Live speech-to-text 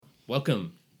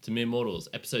Welcome to Mere Mortals,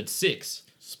 episode 6.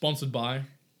 Sponsored by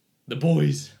The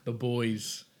Boys. The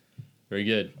Boys. Very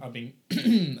good. I've been,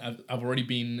 I've already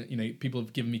been, people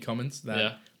have given me comments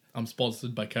that I'm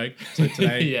sponsored by Coke. So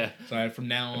today, so from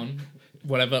now on,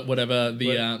 whatever the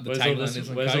tagline is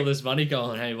on where's Coke. all this money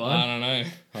going? Hey, what? I don't know.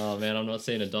 Oh man, I'm not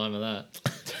seeing a dime of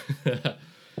that.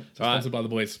 Sponsored by The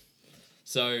Boys.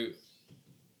 So,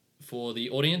 for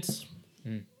the audience,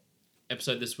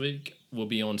 episode this week will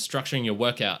be on structuring your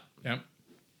workout. Yep.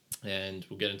 And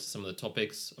we'll get into some of the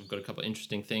topics. I've got a couple of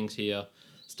interesting things here,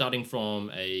 starting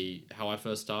from how I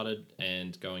first started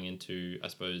and going into, I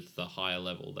suppose, the higher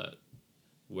level that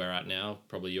we're at now.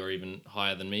 Probably you're even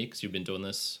higher than me because you've been doing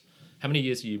this. How many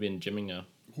years have you been gymming now?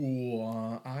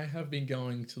 I have been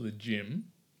going to the gym,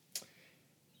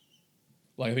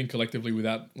 I think collectively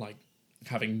without,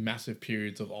 having massive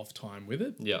periods of off time with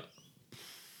it. Yeah.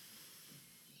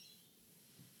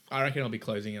 I reckon I'll be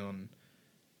closing in on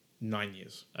 9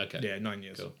 years. Okay. Yeah, 9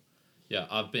 years. Cool. Yeah,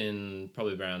 I've been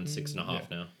probably around 6.5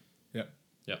 now. Yeah.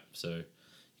 Yeah, so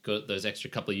got those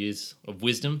extra couple of years of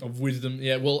wisdom.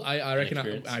 Yeah, well, I reckon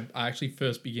Experience. I actually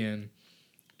first began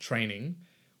training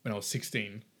when I was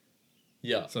 16.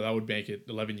 Yeah. So that would make it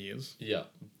 11 years. Yeah.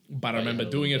 But I remember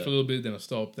doing it for a little bit, then I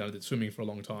stopped, then I did swimming for a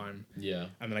long time. Yeah.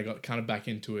 And then I got kind of back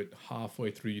into it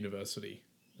halfway through university.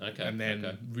 Okay. And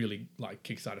then really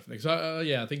kickstarted from there. So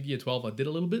I think year 12 I did a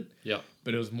little bit. Yeah.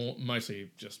 But it was mostly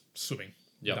just swimming.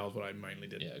 Yeah. That was what I mainly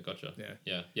did. Yeah, gotcha.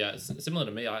 Yeah. Yeah. Similar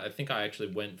to me, I think I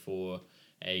actually went for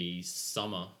a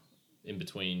summer in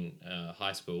between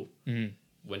high school,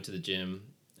 went to the gym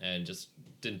and just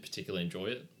didn't particularly enjoy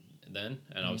it then.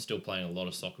 And I was still playing a lot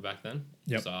of soccer back then.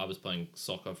 Yep. So I was playing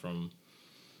soccer from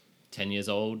 10 years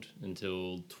old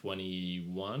until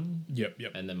 21. Yep.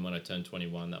 And then when I turned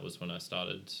 21, that was when I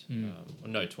started.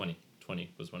 20.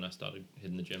 20 was when I started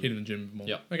hitting the gym. Hitting the gym more.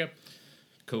 Yeah. Okay.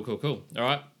 Cool. All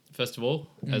right. First of all,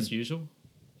 as usual,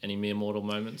 any mere mortal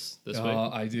moments this week?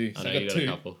 I do. I So know you got a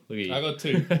couple. Look at you. I got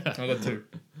two.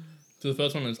 So the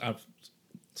first one is I've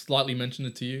slightly mentioned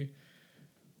it to you.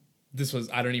 This was,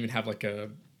 I don't even have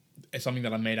something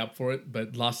that I made up for it,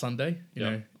 but last Sunday, you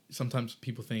know, sometimes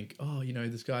people think,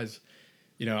 this guy's,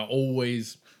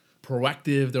 always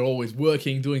proactive. They're always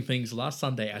working, doing things. Last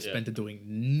Sunday, I spent it doing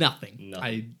nothing.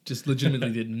 I just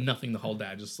legitimately did nothing the whole day.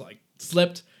 I just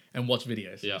slept and watched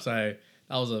videos. Yeah. So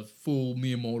that was a full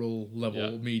mere mortal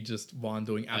level. Me just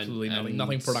doing absolutely nothing.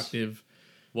 Nothing productive.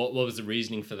 What was the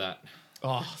reasoning for that?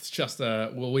 Oh, it's just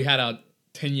we had our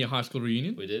 10-year high school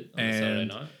reunion. We did on a Saturday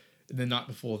night. The night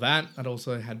before that, I'd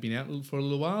also had been out for a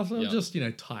little while, so I was just,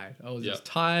 tired. I was just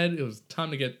tired. It was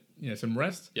time to get, some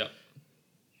rest. Yeah.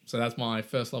 So that's my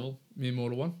first level, mere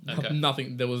mortal one. Okay.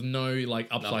 Nothing. There was no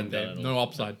upside there. No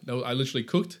upside. No, I literally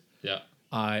cooked. Yeah.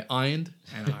 I ironed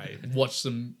and I watched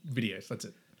some videos. That's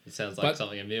it. It sounds like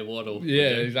something a mere mortal. Yeah,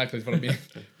 exactly. That's what I mean.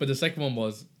 But the second one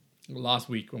was last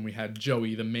week when we had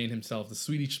Joey, the man himself, the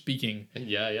Swedish speaking,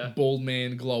 bald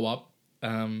man glow up.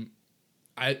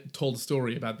 I told a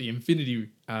story about the Infinity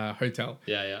Hotel.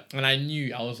 Yeah. And I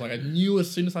knew as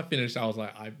soon as I finished, I was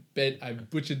like, I bet I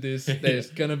butchered this.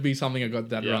 There's going to be something I got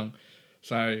that wrong.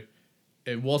 So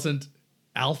it wasn't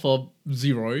Alpha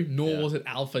Zero, nor was it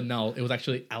Alpha Null. It was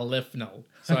actually Aleph Null.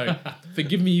 So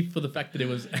forgive me for the fact that it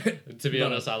was... To be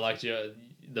honest, I liked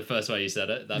the first way you said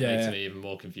it. That makes me even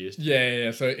more confused. Yeah.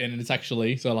 So, and it's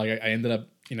actually... So, I ended up,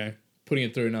 putting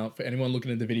it through now. For anyone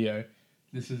looking at the video,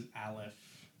 this is Aleph.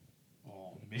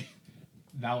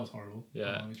 That was horrible.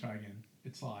 Yeah. Let me try again.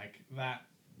 It's like that.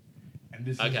 And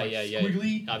this is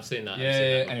squiggly. I've seen that.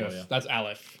 Anyways, that's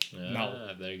Aleph.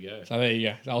 No. There you go. So there you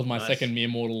go. That was my second mere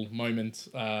mortal moment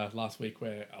last week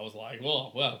where I was like,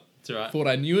 well, it's all right. Thought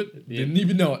I knew it. Didn't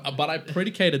even know it. But I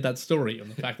predicated that story on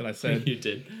the fact that I said you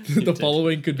did. The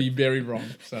following could be very wrong.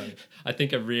 So I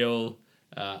think a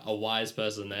wise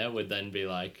person there would then be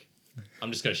like,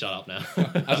 I'm just going to shut up now.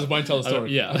 I just won't tell the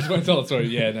story. I just won't tell the story.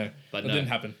 Yeah, no. But that didn't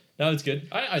happen. No, it's good.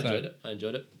 I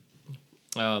enjoyed it.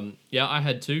 I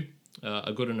had two,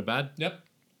 a good and a bad. Yep.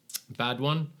 Bad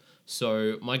one.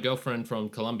 So my girlfriend from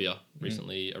Colombia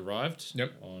recently arrived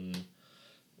on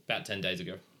about 10 days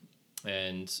ago.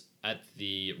 And at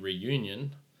the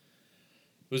reunion,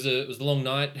 it was a long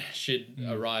night. She'd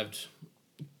arrived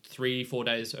 3-4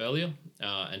 days earlier,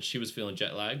 and she was feeling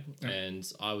jet lag. Yep.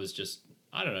 And I was just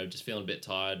feeling a bit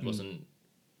tired. Wasn't...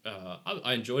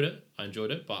 I enjoyed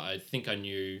it, but I think I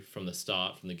knew from the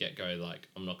start, from the get-go,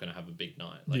 I'm not going to have a big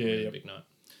night, a big night,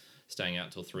 staying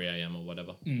out till 3 a.m. or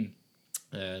whatever.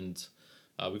 And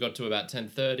we got to about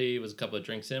 10:30, was a couple of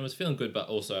drinks in, was feeling good, but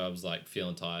also I was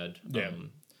feeling tired.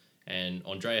 And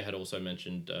Andrea had also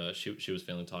mentioned she was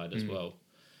feeling tired as well.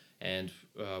 And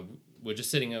we're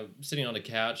just sitting on the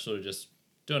couch, sort of just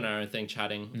doing our own thing,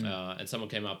 chatting. And someone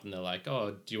came up and they're like,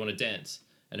 "Oh, do you want to dance?"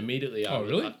 And immediately,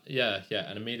 really? Yeah.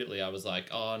 And immediately I was like,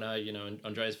 "Oh no,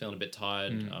 Andrea's feeling a bit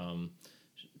tired.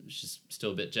 She's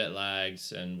still a bit jet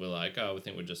lagged," and we're like, "Oh, we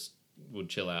think we'll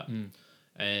chill out."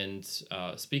 And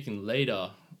speaking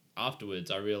later, afterwards,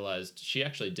 I realized she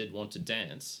actually did want to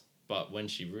dance, but when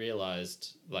she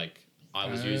realized like I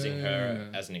was using her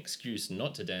as an excuse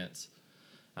not to dance,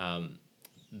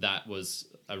 that was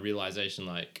a realization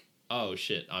like, oh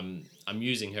shit, I'm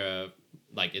using her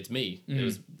like it's me.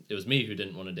 It was me who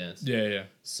didn't want to dance. Yeah.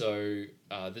 So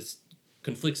this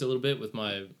conflicts a little bit with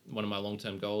one of my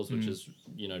long-term goals, which is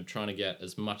trying to get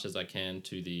as much as I can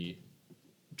to the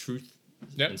truth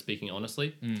and speaking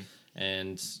honestly.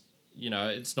 And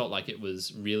it's not like it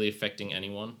was really affecting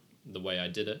anyone the way I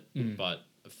did it, but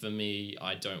for me,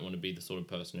 I don't want to be the sort of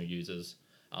person who uses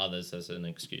others as an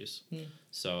excuse.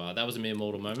 So that was a mere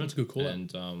mortal moment. That's a good call. And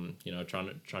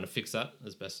trying to fix that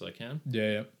as best as I can.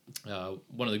 Yeah.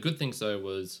 One of the good things though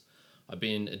was I've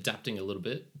been adapting a little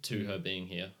bit to her being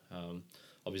here.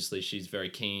 Obviously, she's very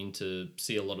keen to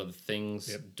see a lot of the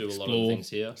things, do a lot of the things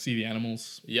here. See the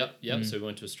animals. Yep. So we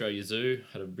went to Australia Zoo,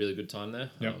 had a really good time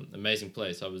there. Amazing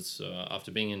place. I was,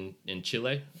 after being in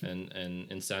Chile and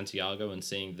in Santiago and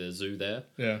seeing the zoo there,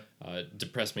 it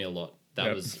depressed me a lot.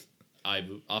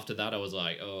 After that, I was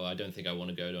like, oh, I don't think I want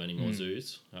to go to any more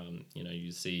zoos.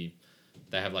 You see,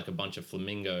 they have like a bunch of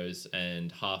flamingos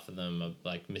and half of them are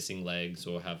like missing legs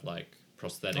or have like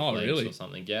prosthetic legs or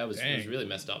something. Yeah, it was really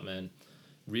messed up, man.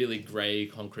 Really grey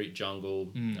concrete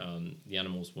jungle. The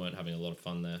animals weren't having a lot of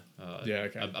fun there.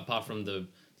 Apart from the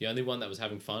only one that was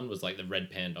having fun was like the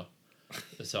red panda.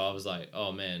 So I was like,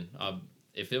 oh man,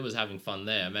 if it was having fun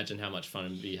there, imagine how much fun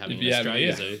it'd be having in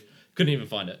Australia Zoo. Couldn't even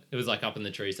find it. It was like up in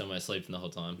the tree somewhere, sleeping the whole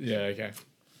time. Yeah, okay.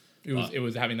 It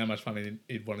was having that much fun and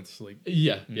it wanted to sleep.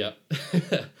 Yeah.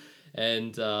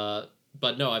 And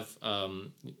but no,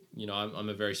 I'm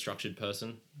a very structured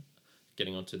person.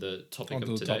 Getting onto the topic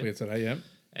of today.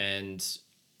 And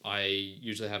I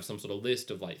usually have some sort of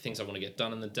list of like things I want to get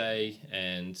done in the day,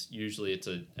 and usually it's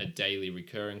a daily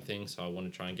recurring thing. So I want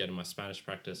to try and get in my Spanish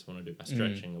practice. I want to do my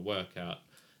stretching, a workout,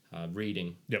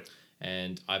 reading.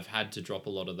 And I've had to drop a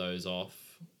lot of those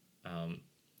off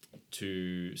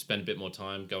to spend a bit more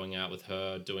time going out with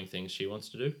her, doing things she wants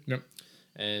to do.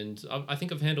 And I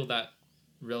think I've handled that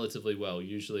relatively well.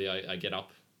 Usually I get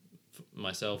up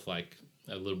myself, like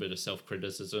a little bit of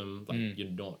self-criticism, like you're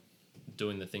not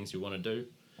doing the things you want to do.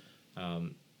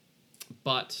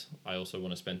 But I also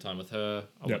want to spend time with her.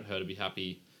 I want her to be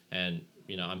happy. And,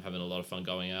 I'm having a lot of fun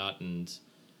going out, and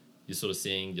you're sort of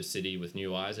seeing your city with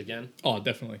new eyes again. Oh,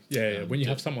 definitely. Yeah. When you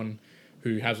have someone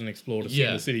who hasn't explored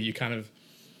the city, you kind of,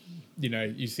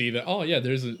 you see that,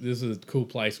 there's a cool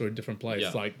place or a different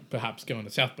place, like perhaps going to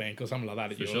South Bank or something like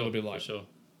that. You're a little bit like... For sure.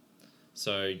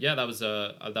 So that was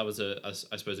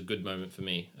I suppose a good moment for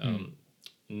me,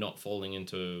 not falling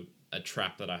into a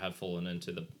trap that I have fallen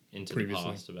into the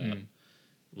past about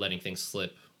letting things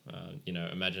slip.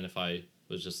 Imagine if I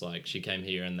was just like, she came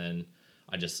here and then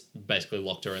I just basically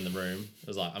locked her in the room. It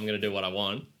was like, I'm gonna do what I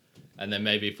want, and then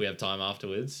maybe if we have time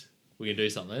afterwards, we can do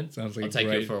something. I'll take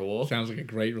you for a walk. Sounds like a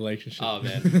great relationship. Oh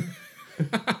man.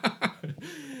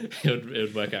 it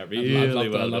would work out really well.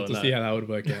 I'd love to see how that would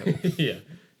work out. Yeah.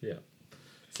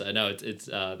 So no, it's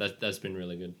that's been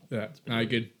really good. Yeah,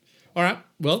 good. All right,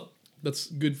 well, that's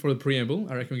good for the preamble.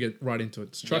 I reckon we get right into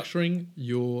it. Structuring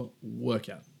your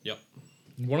workout. Yep.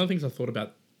 One of the things I thought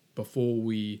about before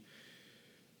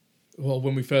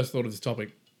when we first thought of this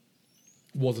topic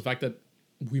was the fact that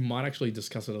we might actually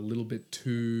discuss it a little bit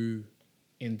too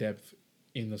in depth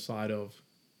in the side of,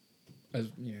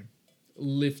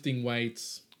 lifting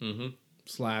weights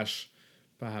 / perhaps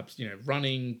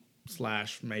running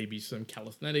 / maybe some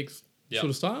calisthenics sort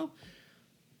of style.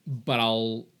 But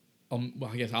I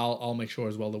guess I'll make sure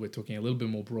as well that we're talking a little bit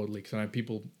more broadly, because I know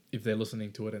people, if they're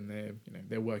listening to it and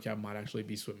their workout might actually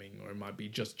be swimming, or it might be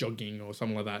just jogging or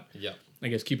something like that. Yeah. I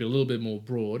guess keep it a little bit more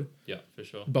broad. Yeah, for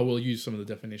sure. But we'll use some of the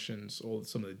definitions or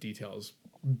some of the details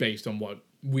based on what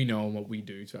we know and what we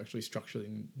do to actually structure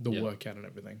the workout and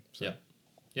everything. So.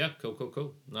 Yeah.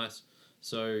 Cool. Nice.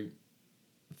 So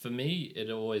for me, it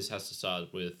always has to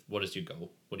start with, what is your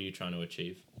goal? What are you trying to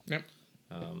achieve? Yep.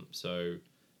 So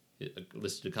it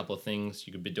listed a couple of things.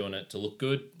 You could be doing it to look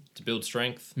good, to build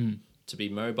strength, to be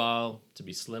mobile, to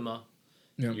be slimmer.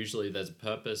 Yep. Usually there's a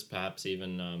purpose, perhaps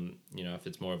even, if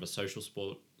it's more of a social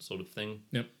sport sort of thing,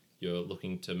 you're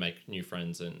looking to make new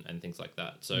friends and things like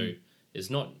that. So it's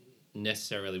not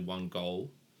necessarily one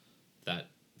goal that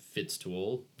fits to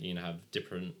all. You're going to have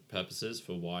different purposes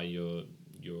for why you're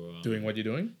you're doing what you're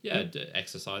doing. Yeah,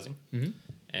 exercising. Mm-hmm.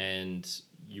 And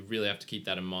you really have to keep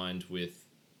that in mind with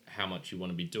how much you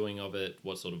want to be doing of it,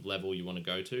 what sort of level you want to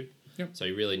go to. Yep. So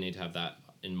you really need to have that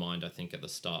in mind, I think, at the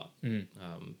start,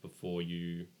 before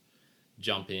you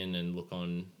jump in and look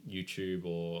on YouTube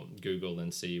or Google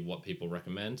and see what people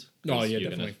recommend. Oh yeah, you're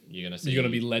definitely. You're gonna see. You're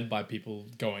gonna be led by people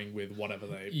going with whatever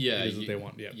it is that they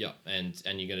want. Yeah. Yeah, and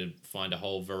you're gonna find a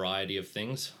whole variety of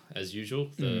things as usual.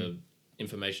 The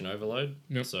information overload.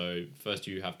 Yep. So first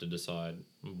you have to decide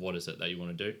what is it that you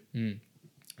want to do,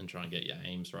 and try and get your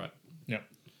aims right. Yeah.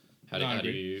 How do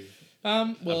you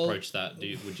approach that?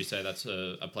 Would you say that's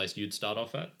a place you'd start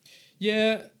off at?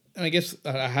 Yeah, and I guess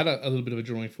I had a little bit of a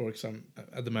drawing for it because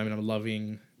at the moment I'm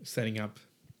loving setting up,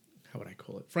 how would I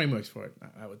call it? Frameworks for it,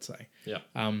 I would say. Yeah.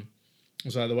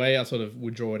 So the way I sort of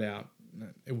would draw it out,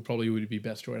 it would be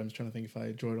best draw it. I'm just trying to think if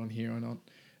I draw it on here or not.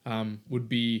 Would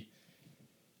be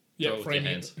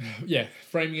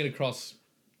framing it across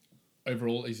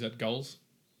overall is that goals.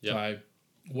 Yeah. So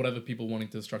whatever people wanting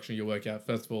to structure your workout,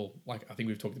 first of all, like I think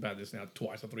we've talked about this now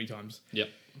twice or three times. Yep.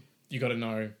 You got to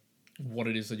know what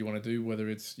it is that you want to do, whether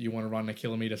it's you want to run a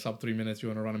kilometer sub 3 minutes, you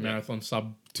want to run a marathon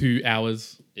sub 2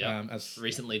 hours. Yeah. As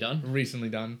recently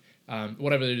done.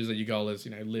 Whatever it is that your goal is,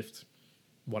 lift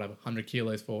whatever 100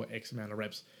 kilos for X amount of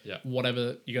reps. Yeah.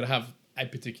 Whatever, you got to have a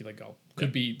particular goal.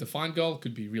 Could be defined goal,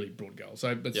 could be really broad goal.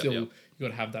 So, but still, you got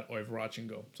to have that overarching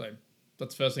goal. So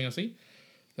that's the first thing I see.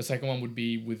 The second one would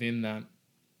be within that.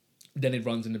 Then it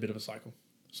runs in a bit of a cycle.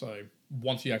 So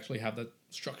once you actually have that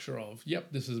structure of,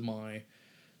 this is my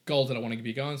goals that I want to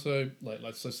be going. So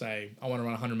let's just say I want to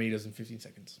run 100 meters in 15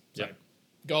 seconds. So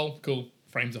goal, cool,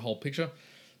 frames the whole picture.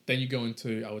 Then you go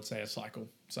into, I would say, a cycle.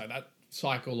 So that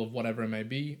cycle of whatever it may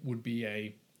be would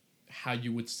be how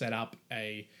you would set up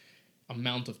a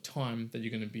amount of time that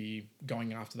you're going to be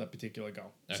going after that particular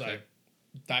goal. Okay. So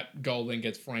that goal then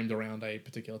gets framed around a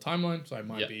particular timeline. So it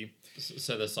might be...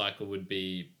 So the cycle would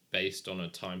be based on a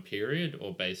time period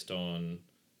or based on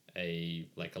a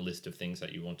list of things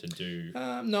that you want to do?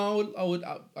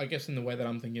 No, I guess in the way that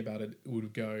I'm thinking about it, it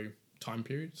would go time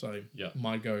period. So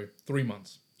might go 3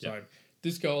 months. So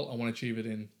this goal, I want to achieve it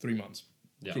in 3 months.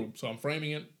 Yeah. Cool. So I'm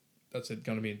framing it. That's it,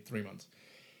 going to be in 3 months.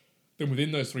 Then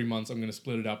within those 3 months, I'm going to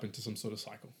split it up into some sort of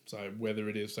cycle. So whether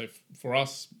it is, for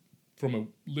us, from a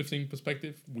lifting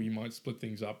perspective, we might split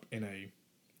things up in a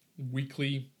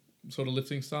weekly sort of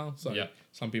lifting style. So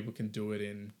some people can do it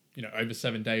in, over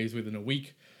 7 days within a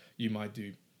week. You might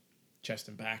do chest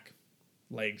and back,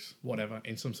 legs, whatever,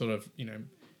 in some sort of,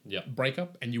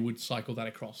 breakup. And you would cycle that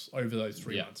across over those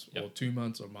 3 months or 2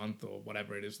 months or a month or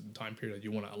whatever it is, the time period that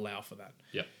you want to allow for that.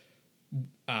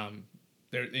 Yeah.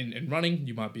 There in running,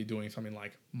 you might be doing something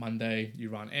like Monday, you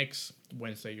run X,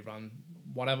 Wednesday, you run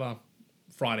whatever,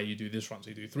 Friday, you do this run.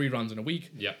 So you do 3 runs in a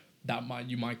week. Yeah.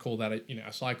 You might call that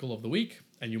a cycle of the week,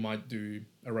 and you might do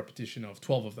a repetition of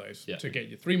 12 of those to get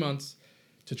you 3 months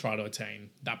to try to attain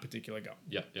that particular goal.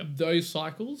 Yeah, yeah. Those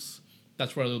cycles,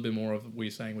 that's where a little bit more of what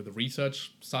you're saying with the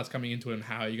research starts coming into it, and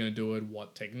how you're going to do it,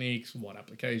 what techniques, what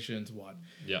applications, what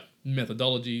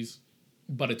methodologies,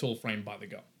 but it's all framed by the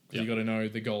goal. Because you got to know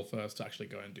the goal first to actually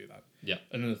go and do that. Yeah.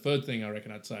 And then the third thing I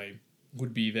reckon I'd say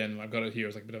would be then, I've got it here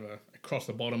as a bit of a across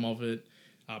the bottom of it,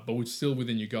 but it's still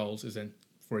within your goals, is then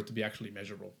for it to be actually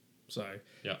measurable. So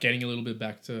getting a little bit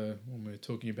back to when we're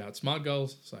talking about SMART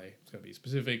goals, say it's going to be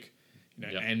specific,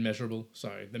 and measurable.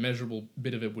 So the measurable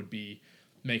bit of it would be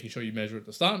making sure you measure at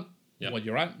the start what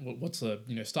you're at, what's the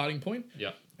starting point,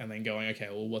 and then going, okay,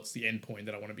 well, what's the end point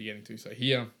that I want to be getting to? So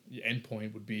here, your end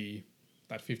point would be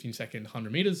that 15-second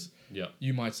 100 meters. Yeah,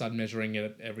 you might start measuring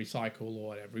it every cycle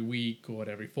or every week or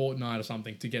every fortnight or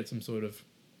something to get some sort of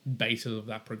basis of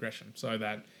that progression. So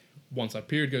that once that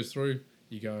period goes through,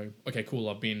 you go, okay, cool.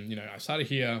 I've been, I started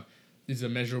here. These are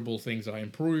measurable things that I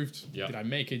improved. Yeah. Did I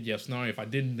make it? Yes, no. If I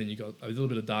didn't, then you got a little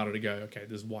bit of data to go, okay,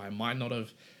 this is why I might not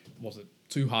have. Was it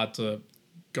too hard to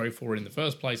go for it in the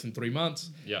first place in 3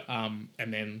 months? Yeah.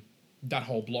 And then that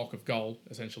whole block of goal,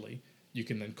 essentially, you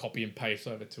can then copy and paste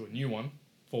over to a new one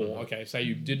for, okay, say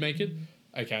you did make it,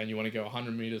 okay, and you want to go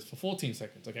 100 meters for 14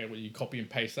 seconds. Okay, well, you copy and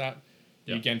paste that.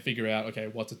 You again figure out, okay,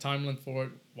 what's the time length for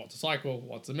it? What's a cycle?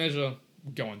 What's a measure?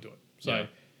 Go and do it. So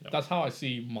that's how I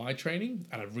see my training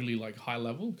at a really high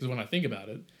level. Because when I think about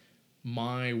it,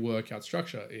 my workout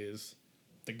structure is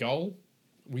the goal.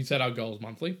 We set our goals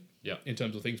monthly in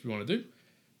terms of things we want to do.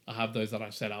 I have those that I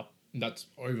set up. And that's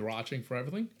overarching for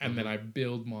everything. And then I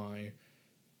build my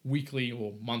weekly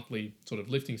or monthly sort of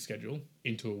lifting schedule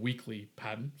into a weekly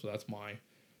pattern. So that's my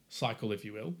cycle, if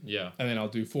you will. Yeah. And then I'll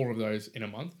do 4 of those in a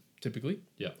month, typically.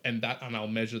 Yeah. And I'll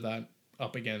measure that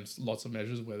up against lots of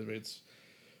measures, whether it's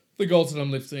the goals that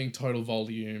I'm lifting, total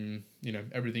volume,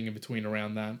 everything in between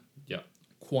around that. Yeah.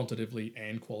 Quantitatively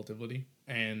and qualitatively.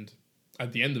 And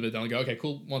at the end of it, then I'll go, okay,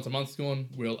 cool. Once a month's gone,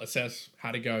 we'll assess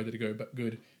how to go. Did it go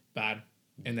good, bad?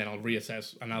 And then I'll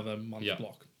reassess another month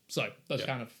block. So that's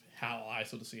kind of how I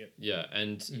sort of see it. Yeah.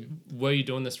 And were you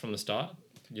doing this from the start,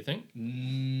 you think?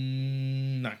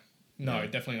 No,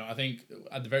 definitely not. I think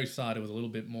at the very start, it was a little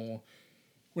bit more...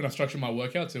 When I structured my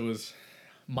workouts, it was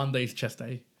Monday's chest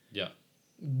day. Yeah.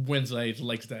 Wednesday's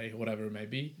legs day, whatever it may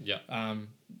be. Yeah.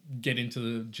 Get into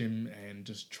the gym and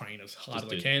just train as hard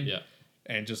as I can. Yeah.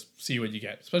 And just see what you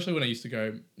get. Especially when I used to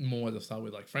go more at the start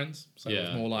with like friends. So it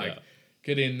was more like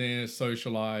get in there,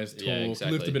 socialize, talk,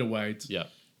 lift a bit of weights. Yeah.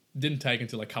 Didn't take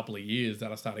until a couple of years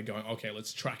that I started going, okay,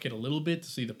 let's track it a little bit to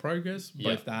see the progress,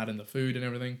 both that and the food and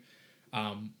everything.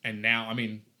 And now, I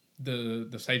mean,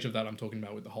 the stage of that I'm talking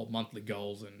about with the whole monthly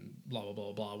goals and blah, blah,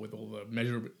 blah, blah, with all the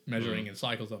measuring and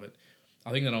cycles of it.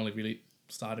 I think that only really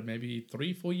started maybe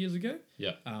 3-4 years ago.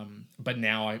 Yeah. But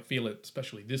now I feel it,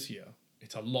 especially this year,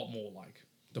 it's a lot more like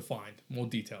defined, more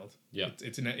detailed. Yeah.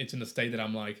 It's in a state that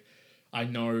I'm like, I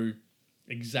know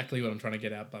exactly what I'm trying to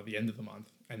get out by the end of the month.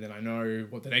 And then I know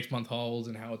what the next month holds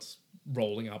and how it's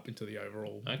rolling up into the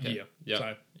overall year. Yeah.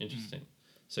 So, interesting.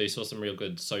 So you saw some real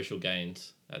good social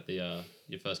gains at the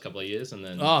your first couple of years, and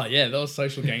then those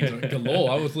social gains are galore.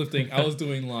 I was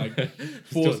doing like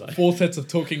four sets of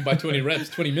talking by 20 reps,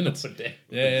 20 minutes. I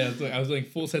was doing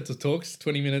 4 sets of talks,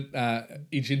 20-minute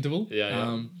each interval.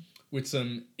 With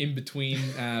some in between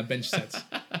bench sets.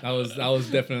 That was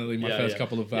definitely my first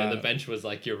couple of. The bench was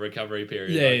like your recovery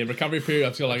period. Recovery period. I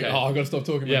was like, I got to stop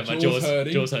talking. My jaw's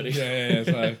hurting.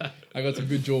 So I got some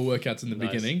good jaw workouts in the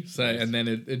beginning. So and then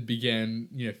it began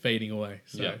fading away.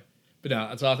 So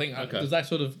so I think does that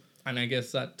sort of, and I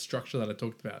guess that structure that I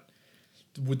talked about,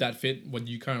 would that fit what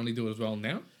you currently do as well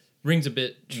now? Rings a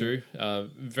bit true.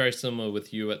 Very similar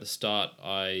with you at the start.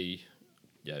 I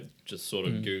just sort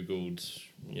of Googled.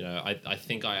 I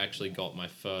think I actually got my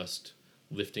first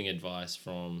lifting advice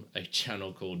from a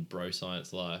channel called Bro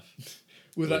Science Life.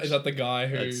 Is that the guy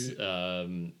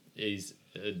who? He's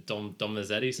Dom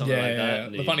Mazzetti, something like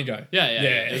that. The funny guy. Yeah.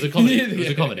 It was a comedy. It was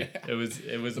a comedy.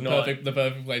 It was the not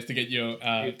perfect place to get your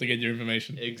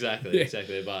information.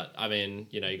 Exactly. But I mean,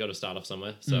 you got to start off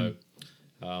somewhere. So,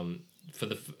 for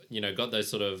the got those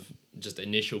sort of just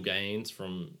initial gains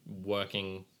from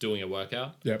doing a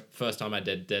workout. Yep. First time I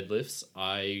did deadlifts,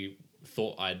 I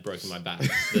thought I'd broken my back.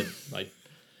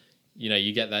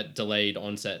 You get that delayed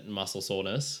onset muscle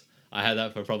soreness. I had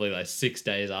that for probably like 6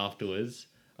 days afterwards.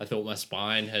 I thought my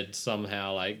spine had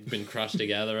somehow like been crushed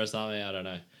together or something. I don't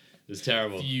know. It was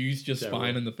terrible. You used your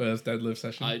spine in the first deadlift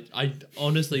session. I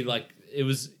honestly it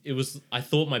was. I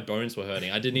thought my bones were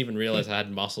hurting. I didn't even realize I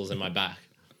had muscles in my back.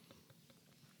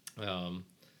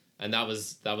 And that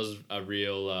was a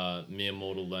real mere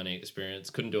mortal learning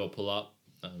experience. Couldn't do a pull up.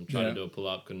 Trying to do a pull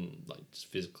up, just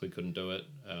physically couldn't do it.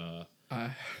 A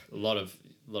lot of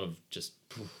just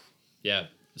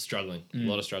struggling. A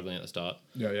lot of struggling at the start.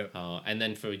 And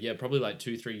then for probably like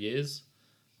 2-3 years,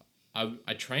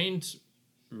 I trained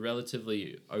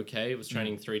relatively okay. I was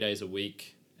training 3 days a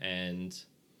week, and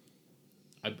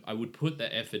I would put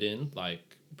the effort in.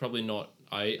 Like probably not.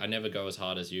 I never go as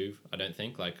hard as you, I don't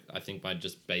think. Like, I think my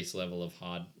just base level of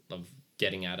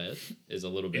getting at it is a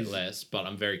little bit less, but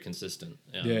I'm very consistent.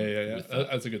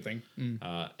 That's a good thing.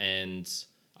 And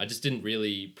I just didn't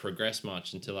really progress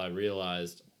much until I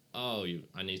realized, I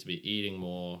need to be eating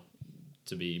more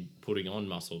to be putting on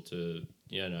muscle to,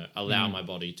 allow my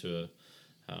body to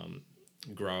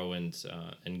grow and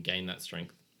gain that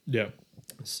strength. Yeah.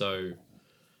 So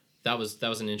that was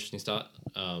an interesting start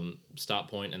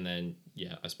point, and then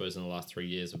I suppose in the last 3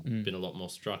 years I've been a lot more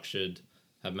structured.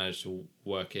 Have managed to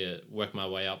work my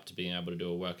way up to being able to do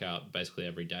a workout basically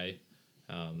every day,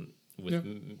 with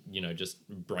just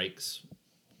breaks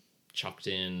chucked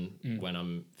in when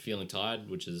I'm feeling tired,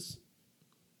 which is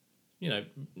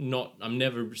not. I'm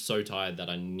never so tired that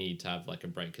I need to have like a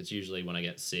break. It's usually when I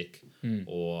get sick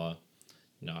or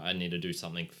I need to do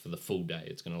something for the full day.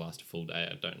 It's going to last a full day.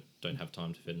 I don't have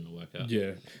time to fit in a workout.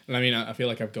 Yeah. And I mean, I feel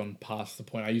like I've gone past the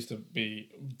point. I used to be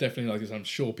definitely like this. I'm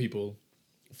sure people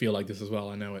feel like this as well.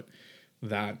 I know it.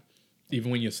 That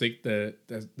even when you're sick, there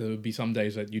would be some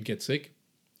days that you'd get sick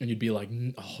and you'd be like,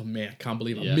 oh man, I can't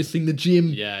believe I'm missing the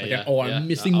gym. I'm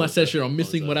missing my session. I'm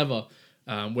missing whatever.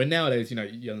 When nowadays,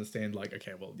 you understand like,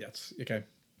 okay, well, that's okay.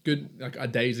 Good. Like a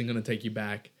day isn't going to take you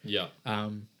back. Yeah.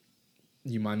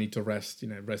 You might need to rest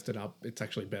it up. It's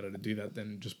actually better to do that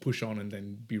than just push on and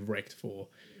then be wrecked for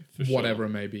whatever it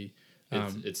may be.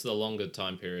 It's the longer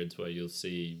time periods where you'll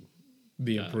see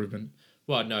the improvement.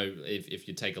 Well, no, if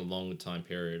you take a long time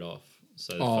period off.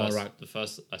 So the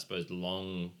first, I suppose,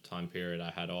 long time period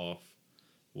I had off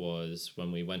was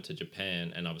when we went to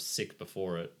Japan, and I was sick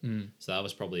before it. So that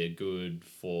was probably a good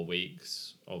 4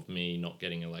 weeks of me not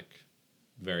getting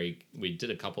we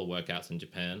did a couple of workouts in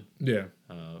Japan. Yeah.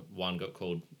 One got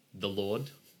called The Lord.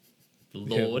 The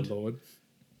Lord.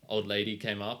 Old lady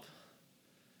came up.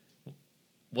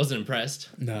 Wasn't impressed.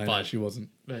 No, she wasn't.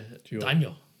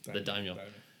 Daimyo. The Daimyo.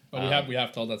 But we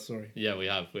have told that story. Yeah, we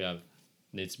have.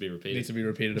 Needs to be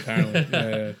repeated. Apparently.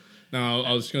 Yeah. No,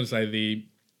 I was just going to say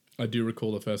I do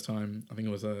recall the first time. I think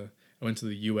it was I went to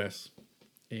the US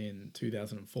in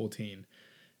 2014,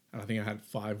 and I think I had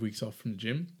 5 weeks off from the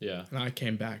gym. Yeah. And I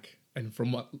came back, and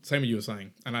same as you were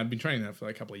saying, and I'd been training that for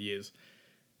like a couple of years,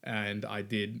 and I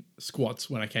did squats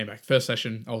when I came back. First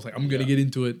session, I was like, I'm going to get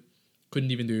into it.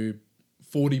 Couldn't even do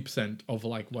 40% of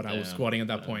like what I was squatting at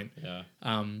that point. Yeah.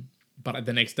 But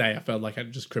the next day, I felt like I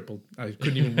just crippled. I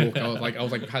couldn't even walk. I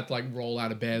was like, had to like roll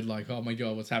out of bed. Like, oh my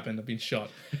god, what's happened? I've been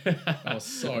shot. That was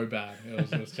so bad.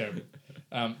 It was terrible.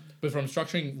 But from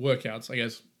structuring workouts, I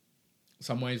guess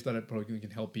some ways that it probably can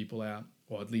help people out,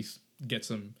 or at least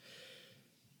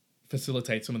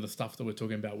facilitate some of the stuff that we're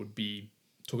talking about, would be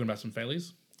talking about some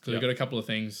failures. Because I've got a couple of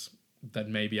things that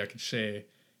maybe I could share.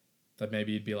 That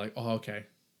maybe you'd be like, oh, okay.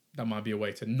 That might be a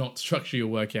way to not structure your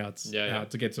workouts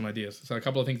to get some ideas. So a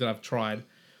couple of things that I've tried.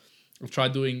 I've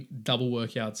tried doing double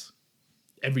workouts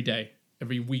every day,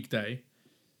 every weekday,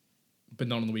 but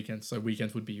not on the weekends. So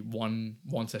weekends would be one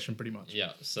session pretty much.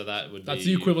 Yeah, so that's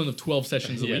the equivalent of 12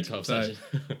 sessions a week. 12 sessions.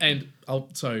 And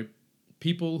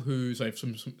people who,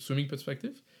 from swimming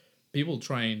perspective, people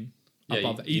train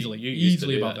above that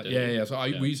easily above that. Yeah. So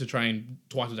we used to train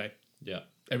twice a day. Yeah.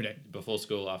 Every day. Before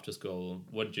school, after school.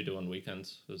 What did you do on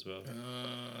weekends as well?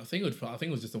 I think it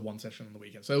was just a one session on the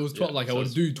weekend. So it was 12. I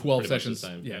would do 12 sessions.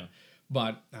 Same, yeah.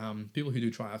 But people who do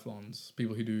triathlons,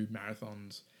 people who do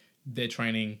marathons, they're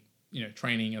training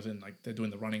as in like they're doing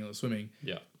the running or the swimming.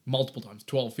 Yeah. Multiple times,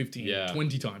 12, 15,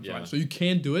 20 times, right? So you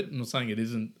can do it. I'm not saying it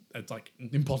isn't. It's like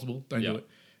impossible. Don't do it.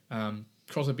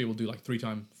 CrossFit people do like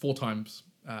 4 times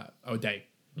a day.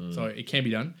 So it can be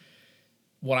done.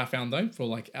 What I found though, for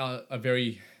like a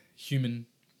very human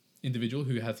individual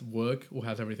who has work or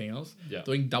has everything else,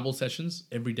 doing double sessions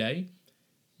every day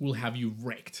will have you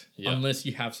wrecked unless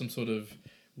you have some sort of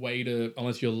way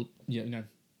unless you're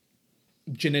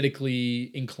genetically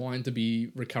inclined to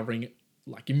be recovering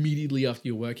like immediately after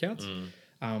your workouts.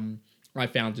 I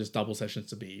found just double sessions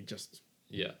to be just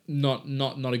not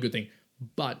a good thing.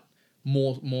 But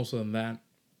more so than that,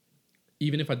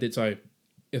 even if I did so,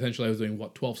 essentially I was doing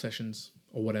 12 sessions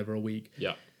or whatever a week.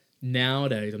 Yeah.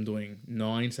 Nowadays I'm doing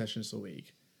 9 sessions a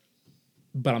week.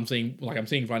 But I'm seeing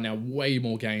right now way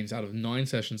more gains out of 9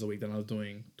 sessions a week than I was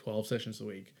doing 12 sessions a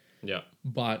week. Yeah.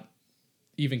 But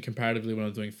even comparatively, when I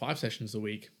was doing 5 sessions a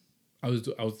week, I was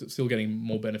still getting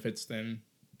more benefits than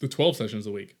the 12 sessions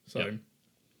a week. So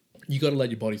you got to let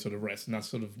your body sort of rest, and that's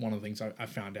sort of one of the things I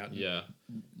found out. Yeah.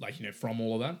 Like from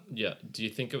all of that. Yeah. Do you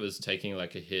think it was taking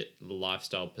like a hit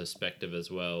lifestyle perspective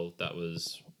as well that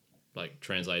was like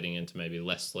translating into maybe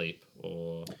less sleep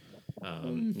or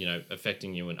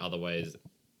affecting you in other ways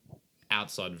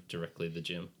outside of directly the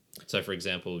gym? So for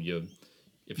example,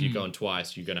 if you're going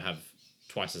twice, you're going to have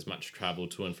twice as much travel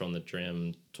to and from the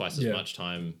gym, twice as much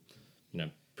time,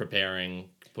 preparing,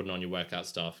 putting on your workout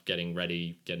stuff, getting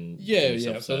ready, getting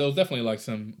So there was definitely like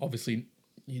some, obviously,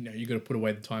 you got to put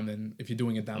away the time then if you're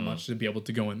doing it that much to be able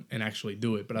to go and actually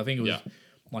do it. But I think it was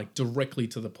like directly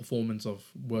to the performance of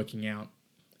working out.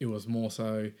 It was more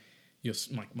so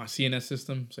my CNS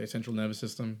system, so your central nervous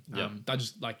system. That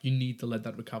just like you need to let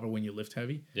that recover when you lift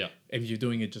heavy. Yeah. If you're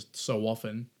doing it just so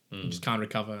often, you just can't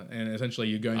recover, and essentially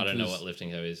you're going. I don't know what lifting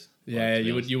heavy is. Yeah,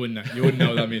 you wouldn't know. You wouldn't know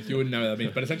what that means. You wouldn't know what that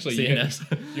means. But essentially,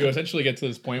 you essentially get to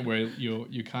this point where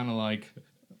you kind of like,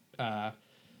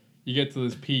 you get to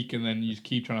this peak, and then you just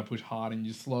keep trying to push hard, and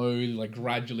you slowly, like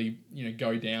gradually,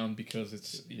 go down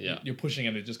because you're pushing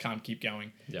it. It just can't keep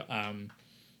going. Yeah. And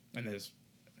there's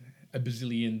a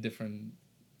bazillion different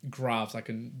graphs I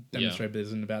can demonstrate, but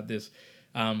isn't about this.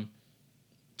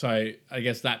 So I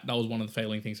guess that was one of the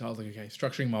failing things. I was like, okay,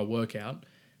 structuring my workout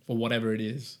for whatever it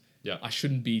is. Yeah. I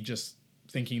shouldn't be just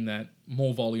thinking that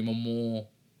more volume or more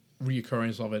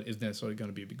reoccurrence of it is necessarily going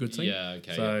to be a good thing. Yeah,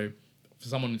 okay. So for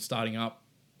someone starting up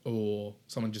or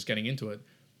someone just getting into it,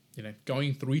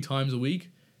 going 3 times a week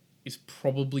is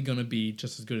probably going to be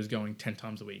just as good as going 10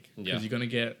 times a week. Because you're going to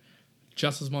get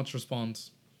just as much response.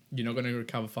 You're not going to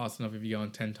recover fast enough if you're going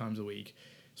 10 times a week.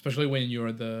 Especially when you're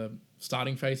at the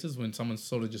starting phases, when someone's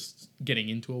sort of just getting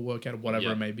into a workout or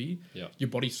whatever it may be, your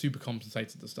body super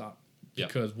compensates at the start.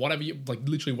 because whatever you like,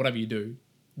 literally whatever you do,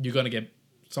 you're gonna get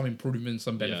some improvements,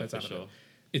 some benefits out of it.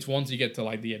 It's once you get to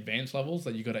like the advanced levels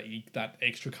that you got to eke that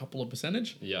extra couple of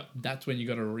percentage. Yeah. That's when you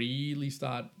got to really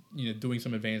start, doing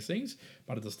some advanced things.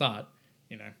 But at the start,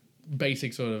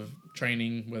 basic sort of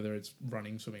training, whether it's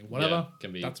running, swimming, whatever,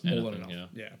 can be that's anything, more than enough.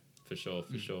 Yeah. For sure.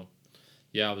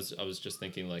 Yeah, I was just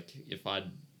thinking like if I'd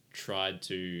tried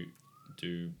to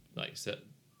do like set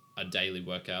a daily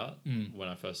workout when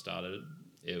I first started,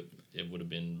 it would have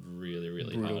been really,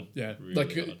 really hard. Yeah.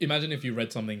 Really hard. Imagine if you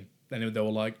read something and they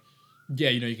were like, yeah,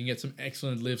 you can get some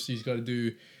excellent lifts. You've got to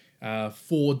do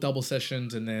 4 double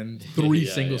sessions and then 3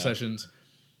 single sessions.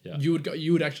 Yeah.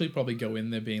 You would actually probably go in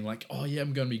there being like, oh yeah,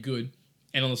 I'm going to be good.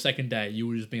 And on the second day, you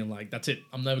were just being like, that's it.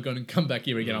 I'm never going to come back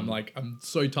here again. I'm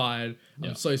so tired.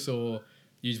 I'm so sore.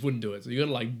 You just wouldn't do it. So you got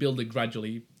to like build it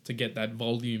gradually to get that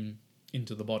volume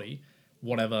into the body,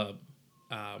 whatever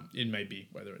it may be,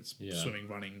 whether it's swimming,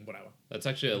 running, whatever. That's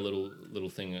actually a little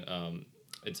thing.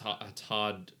 It's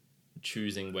hard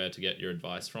choosing where to get your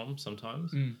advice from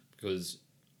sometimes because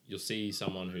you'll see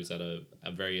someone who's at a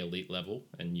very elite level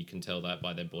and you can tell that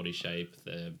by their body shape,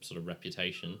 their sort of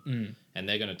reputation, and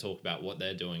they're going to talk about what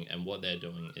they're doing, and what they're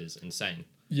doing is insane.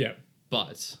 Yeah.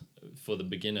 But for the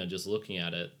beginner just looking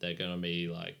at it, they're going to be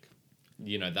like,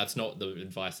 that's not the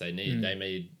advice they need. They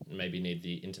maybe need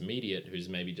the intermediate who's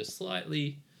maybe just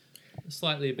slightly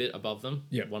a bit above them,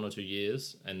 1 or 2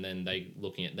 years, and then they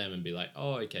looking at them and be like,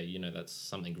 oh, okay, that's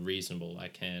something reasonable. I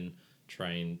can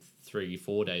train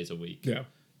 3-4 days a week. Yeah.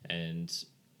 And,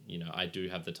 I do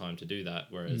have the time to do that.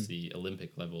 Whereas the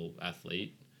Olympic level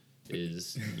athlete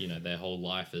is, their whole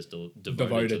life is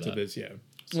devoted to this. Yeah.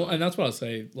 So, well, and that's what I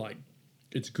say, like,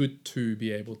 it's good to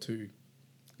be able to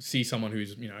see someone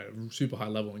who's, at a super high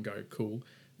level and go, cool,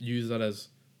 use that as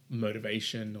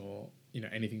motivation or,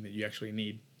 anything that you actually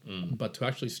need. But to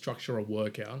actually structure a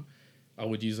workout, I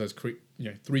would use those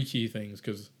 3 key things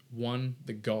because one,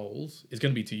 the goals is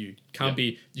going to be to you.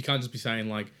 You can't just be saying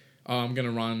like, oh, I'm going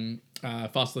to run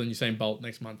faster than Usain Bolt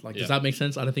next month. Like, does that make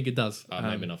sense? I don't think it does.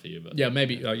 Maybe not for you, but yeah,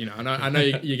 maybe. I know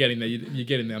you're getting there. You're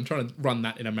getting there. I'm trying to run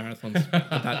that in a marathon at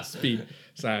that speed.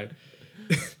 So,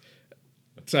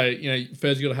 first you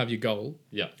got to have your goal,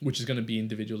 which is going to be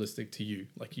individualistic to you.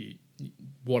 Like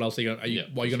what else are you going? Are you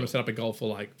going to set up a goal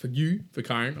for you, for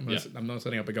Karen? I'm not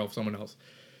setting up a goal for someone else.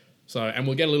 So, and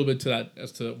we'll get a little bit to that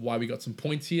as to why we got some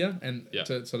points here, and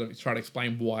to sort of try to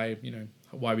explain why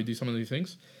we do some of these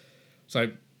things. So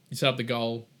you set up the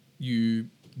goal, you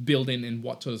build in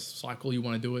what sort of cycle you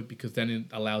want to do it, because then it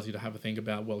allows you to have a think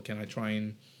about, well, can I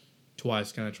train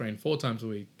twice? Can I train 4 times a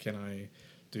week? Can I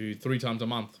do 3 times a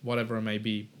month? Whatever it may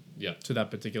be to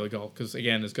that particular goal. Because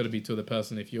again, it's got to be to the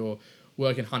person. If you're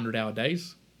working 100-hour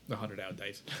days, the 100-hour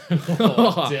days.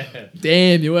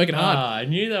 Damn, you're working hard. I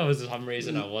knew there was some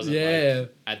reason I wasn't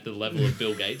at the level of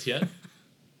Bill Gates yet.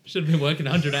 Should have been working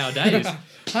 100-hour days.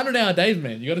 100-hour days,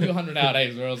 man. You got to do 100-hour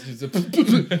days, or else you're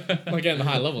not getting the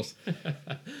high levels.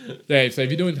 Yeah, so if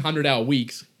you're doing 100-hour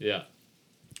weeks,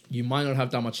 you might not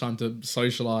have that much time to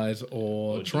socialize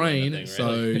or train. Really.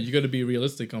 So you got to be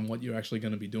realistic on what you're actually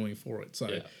going to be doing for it.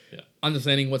 So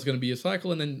understanding what's going to be your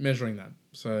cycle and then measuring that.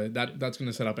 So that's going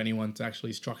to set up anyone to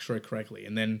actually structure it correctly.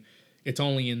 And then it's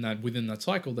only within that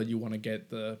cycle that you want to get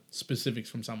the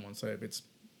specifics from someone. So if it's,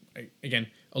 again,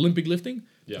 Olympic lifting,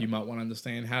 you might want to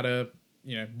understand how to,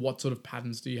 what sort of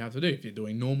patterns do you have to do. If you're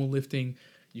doing normal lifting,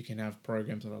 you can have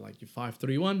programs that are like your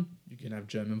 5-3-1. You can have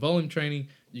German volume training.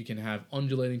 You can have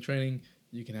undulating training.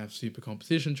 You can have super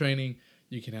competition training.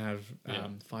 You can have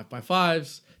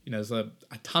 5x5s. There's a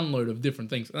ton load of different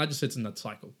things. And that just sits in that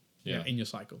cycle, in your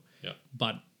cycle. Yeah.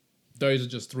 But those are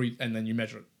just 3, and then you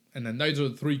measure it. And then those are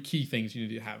the 3 key things you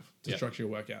need to have to structure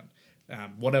your workout.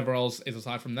 Whatever else is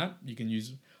aside from that, you can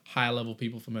use higher level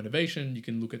people for motivation. You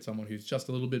can look at someone who's just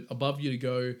a little bit above you to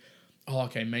go, oh,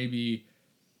 okay, maybe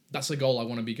that's the goal I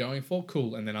want to be going for.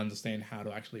 Cool. And then understand how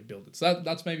to actually build it. So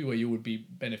that's maybe where you would be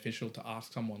beneficial to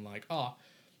ask someone like,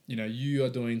 you are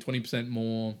doing 20%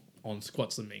 more on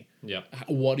squats than me. Yeah.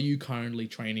 What are you currently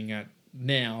training at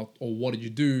now? Or what did you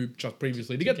do just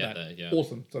previously to get that? There, yeah.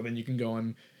 Awesome. So then you can go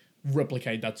and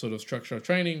replicate that sort of structure of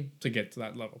training to get to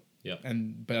that level. Yeah.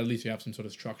 But at least you have some sort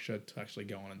of structure to actually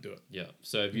go on and do it. Yeah.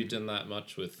 So have you done that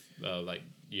much with,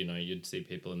 you'd see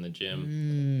people in the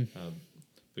gym?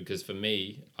 Because for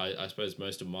me, I suppose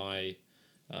most of my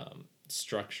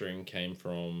structuring came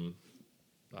from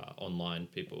online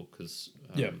people because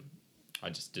I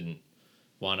just didn't...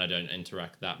 One, I don't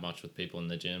interact that much with people in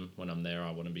the gym. When I'm there,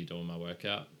 I want to be doing my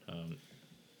workout.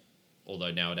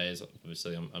 Although nowadays,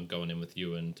 obviously, I'm going in with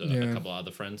you and a couple of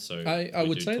other friends. So I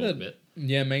would say that,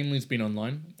 mainly it's been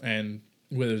online. And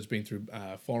whether it's been through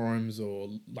forums or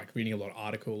like reading a lot of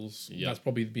articles. That's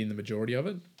probably been the majority of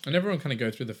it. And everyone kind of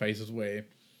go through the phases where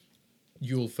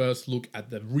you'll first look at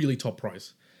the really top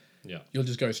pros. Yeah. You'll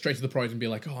just go straight to the pros and be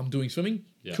like, oh, I'm doing swimming.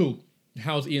 Yeah. Cool.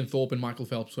 How's Ian Thorpe and Michael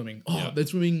Phelps swimming? Oh, they're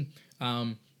swimming.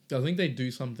 I think they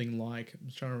do something like,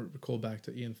 I'm trying to recall back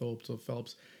to Ian Thorpe or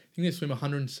Phelps. I think they swim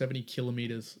 170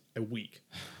 kilometers a week.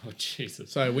 Oh,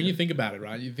 Jesus. So when you think about it,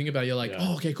 right, you think about it, you're like,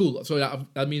 oh, okay, cool. So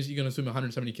that means you're going to swim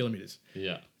 170 kilometers.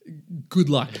 Yeah. Good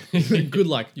luck. Good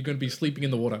luck. You're going to be sleeping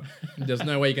in the water. There's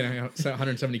no way you're going to have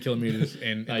 170 kilometers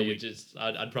in a week.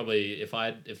 I'd probably, if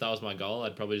that was my goal,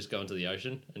 I'd probably just go into the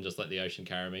ocean and just let the ocean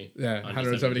carry me. Yeah,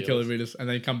 170 kilometers, and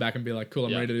then come back and be like, cool,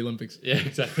 I'm ready to do the Olympics. Yeah,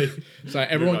 exactly. So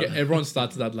everyone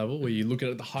starts at that level where you look at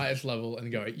it at the highest level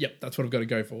and go, yep, that's what I've got to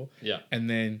go for. Yeah. And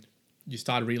then you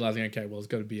start realizing, okay, well, it's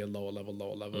got to be a lower level.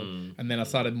 And then I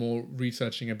started more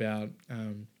researching about,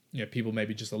 people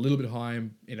maybe just a little bit higher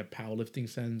in a powerlifting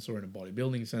sense or in a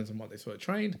bodybuilding sense and what they sort of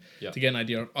trained to get an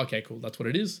idea of, okay, cool, that's what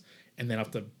it is. And then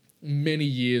after many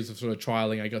years of sort of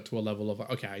trialing, I got to a level of,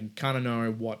 okay, I kind of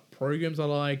know what programs I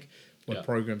like, what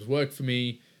programs work for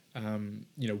me,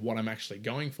 what I'm actually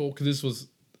going for. Because this was,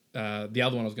 the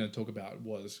other one I was going to talk about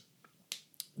was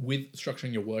with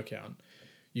structuring your workout,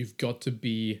 you've got to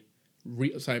be,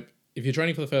 so if you're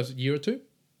training for the first year or two,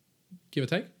 give or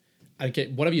take, okay,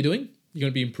 whatever you're doing, you're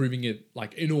going to be improving it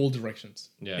like in all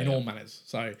directions, in all manners.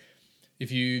 So if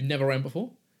you never ran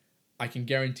before, I can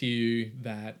guarantee you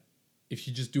that if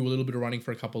you just do a little bit of running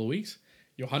for a couple of weeks,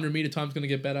 your 100-meter time is going to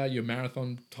get better, your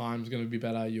marathon time is going to be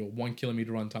better, your 1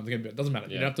 kilometer run time is going to be better. It doesn't matter.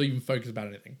 You don't have to even focus about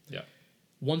anything. Yeah.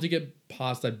 Once you get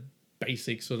past that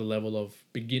basic sort of level of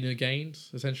beginner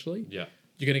gains, essentially, you're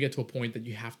going to get to a point that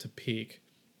you have to pick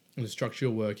and structure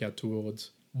your workout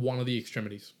towards one of the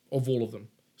extremities of all of them.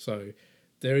 So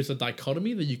there is a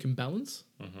dichotomy that you can balance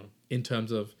in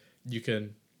terms of you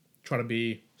can try to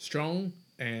be strong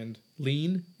and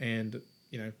lean and,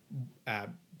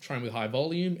 train with high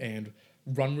volume and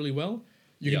run really well.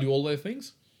 You can do all those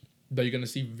things, but you're going to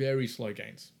see very slow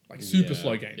gains, like super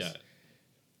slow gains. Yeah.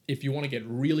 If you want to get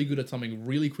really good at something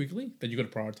really quickly, then you've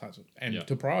got to prioritize it. And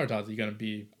to prioritize it, you're going to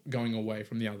be going away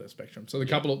from the other spectrum. So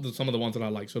some of the ones that I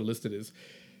like sort of listed is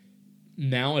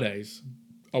nowadays,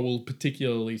 I will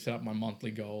particularly set up my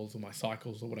monthly goals or my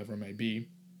cycles or whatever it may be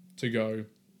to go,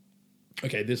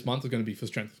 okay, this month is going to be for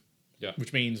strength. Yeah.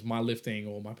 Which means my lifting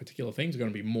or my particular things are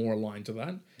going to be more aligned to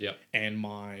that. Yeah. And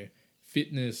my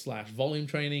fitness / volume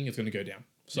training is going to go down.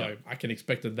 So I can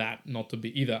expect that not to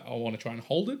be either I want to try and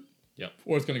hold it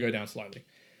or it's going to go down slightly.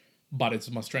 But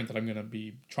it's my strength that I'm going to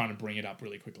be trying to bring it up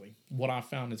really quickly. What I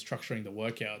found in structuring the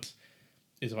workouts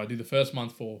is if I do the first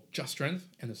month for just strength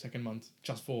and the second month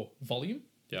just for volume,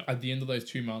 at the end of those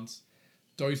 2 months,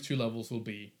 those two levels will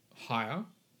be higher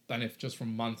than if just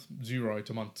from month 0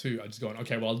 to month 2, I just go,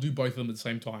 okay, well, I'll do both of them at the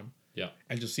same time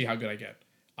and just see how good I get.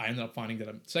 I ended up finding that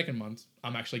in the second month,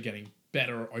 I'm actually getting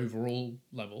better overall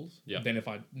levels than if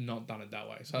I'd not done it that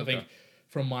way. So I think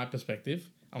from my perspective,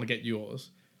 I'll get yours.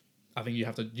 I think you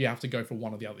have to go for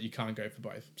one or the other. You can't go for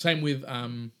both. Same with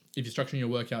if you're structuring your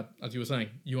workout, as you were saying,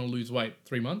 you want to lose weight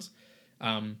 3 months.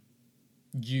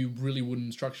 You really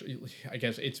wouldn't structure. I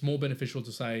guess it's more beneficial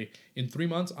to say in 3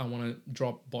 months I want to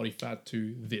drop body fat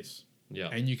to this. Yeah.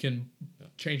 And you can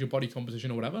change your body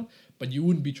composition or whatever, but you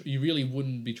really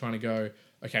wouldn't be trying to go,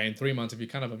 okay, in 3 months, if you're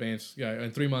kind of advanced,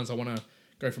 in 3 months, I want to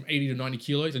go from 80 to 90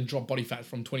 kilos and drop body fat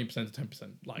from 20% to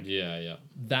 10%.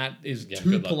 That is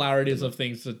two polarities of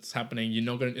things that's happening. You're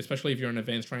not going to, especially if you're an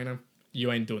advanced trainer,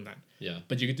 you ain't doing that. Yeah.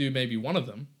 But you could do maybe one of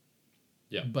them.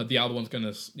 Yeah. But the other one's going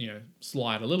to,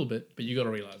 slide a little bit, but you got to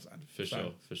realize that.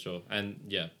 For sure. And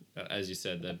as you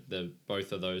said, the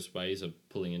both of those ways are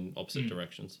pulling in opposite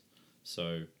directions.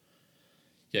 So,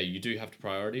 you do have to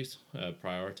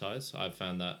prioritize. I've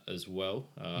found that as well.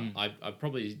 I've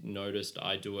probably noticed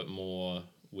I do it more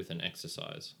with an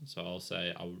exercise. So I'll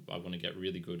say I want to get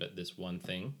really good at this one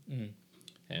thing,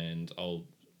 and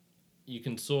you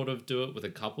can sort of do it with a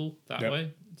couple that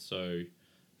way. So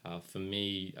for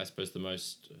me, I suppose the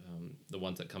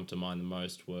ones that come to mind the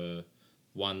most were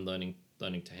one, learning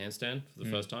to handstand for the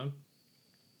first time.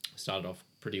 I started off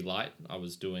pretty light. I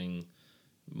was doing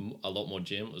a lot more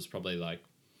gym. It was probably like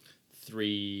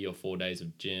 3 or 4 days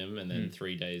of gym and then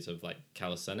 3 days of like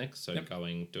calisthenics. So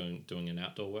doing an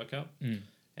outdoor workout.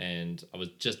 And I was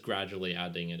just gradually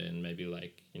adding it in, maybe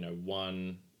like,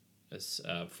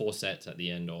 4 sets at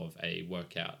the end of a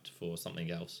workout for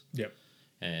something else. Yep.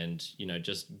 And,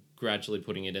 just gradually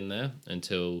putting it in there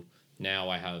until now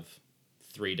I have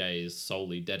 3 days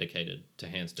solely dedicated to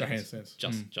handstands.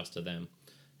 Just to them.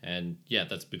 And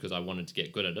that's because I wanted to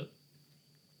get good at it.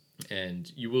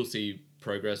 And you will see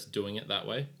progress doing it that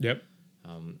way. Yep.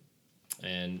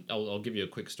 And I'll give you a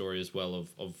quick story as well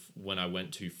of when I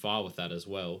went too far with that as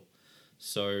well.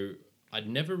 So I'd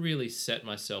never really set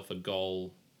myself a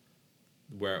goal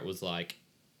where it was like,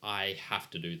 I have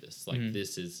to do this. Like,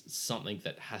 this is something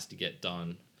that has to get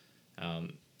done.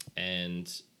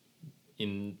 And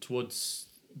towards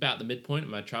about the midpoint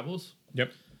of my travels,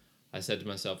 Yep. I said to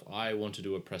myself, I want to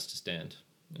do a press to stand.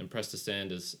 And press to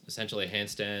stand is essentially a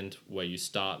handstand where you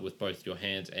start with both your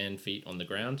hands and feet on the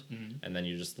ground, and then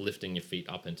you're just lifting your feet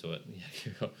up into it.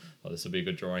 Oh, this will be a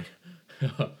good drawing.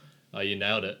 Oh, you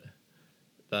nailed it.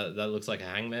 That looks like a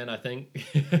hangman, I think.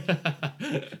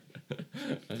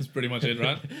 That's pretty much it,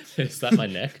 right? Is that my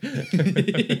neck?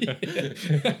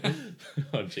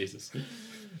 Oh, Jesus.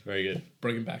 Very good.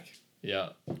 Broken back. Yeah.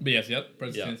 But yes, yep.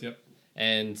 Press to stand, yep.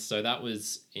 And so that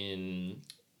was in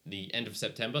the end of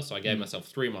September. So I gave myself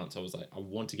 3 months. I was like, I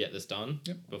want to get this done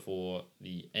before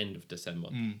the end of December,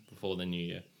 before the new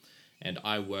year. And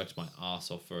I worked my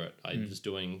ass off for it. I was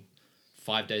doing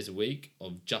 5 days a week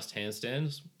of just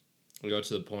handstands. I got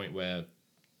to the point where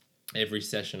every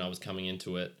session I was coming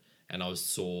into it and I was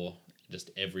sore just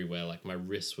everywhere. Like my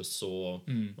wrists were sore,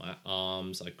 my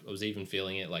arms, like I was even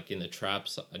feeling it like in the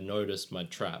traps. I noticed my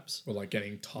traps Or like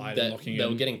getting tight and locking in. They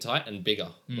were getting tight and bigger.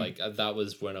 Like that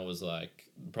was when I was like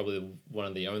probably one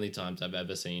of the only times I've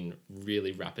ever seen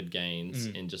really rapid gains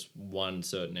in just one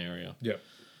certain area. Yeah.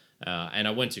 And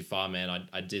I went too far, man.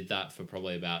 I did that for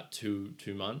probably about two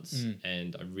months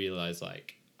and I realized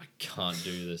like, I can't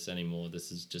do this anymore.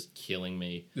 This is just killing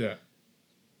me. Yeah.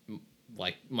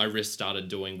 Like my wrist started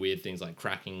doing weird things like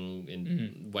cracking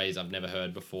in ways I've never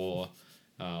heard before.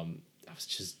 I was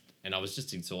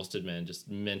just exhausted, man. Just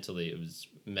mentally, it was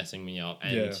messing me up.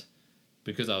 And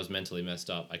because I was mentally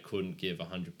messed up, I couldn't give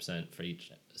 100% for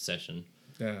each session.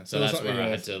 Yeah. So that's where I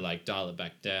had to like dial it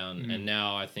back down. And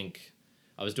now I think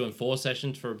I was doing 4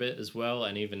 sessions for a bit as well.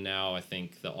 And even now I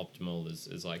think the optimal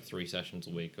is like 3 sessions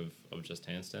a week of just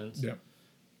handstands. Yeah.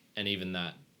 And even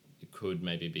that, it could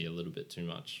maybe be a little bit too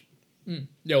much.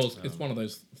 Yeah, well, it's one of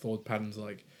those thought patterns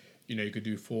like, you could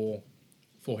do four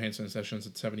handstand sessions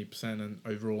at 70%, and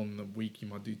overall in the week you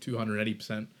might do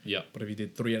 280%. Yeah. But if you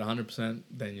did 3 at 100%,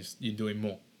 then you're doing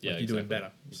more. Yeah, you're doing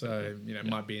better. Exactly. So, it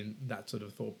might be in that sort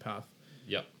of thought path.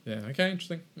 Yep. Yeah, okay,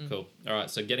 interesting. Cool. All right,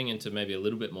 so getting into maybe a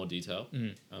little bit more detail.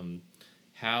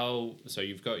 So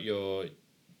you've got your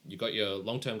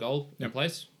long-term goal in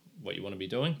place, what you want to be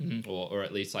doing, or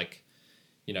at least like,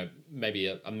 maybe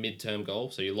a midterm goal.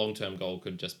 So your long-term goal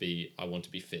could just be, I want to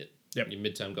be fit. Yep. Your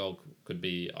midterm goal could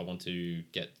be, I want to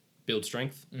build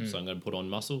strength. So I'm going to put on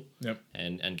muscle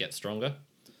and get stronger.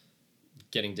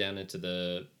 Getting down into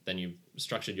then you've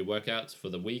structured your workouts for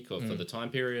the week or for the time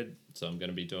period. So I'm going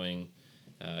to be doing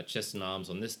chest and arms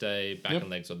on this day, back and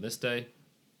legs on this day.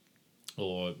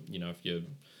 Or, if you're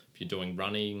doing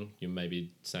running, you may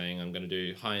be saying, I'm going to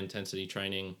do high intensity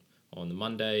training on the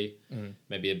Monday,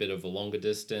 maybe a bit of a longer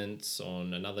distance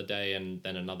on another day, and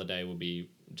then another day will be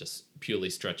just purely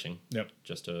stretching. Yep.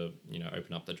 Just to,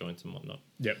 open up the joints and whatnot.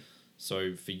 Yep.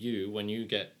 So for you, when you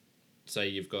say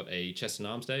you've got a chest and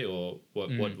arms day, or what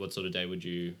sort of day would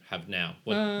you have now?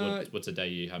 What's a day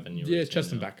you have in your routine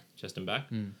chest and now? back. Chest and back?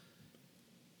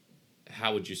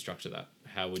 How would you structure that?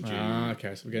 How would you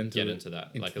okay, so we're get into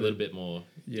that? Like a little bit more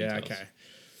details. Okay.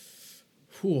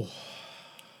 Whew.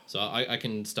 So I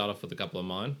can start off with a couple of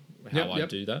mine, how I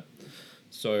do that.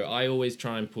 So I always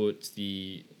try and put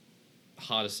the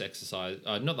hardest exercise,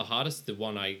 not the hardest, the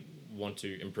one I want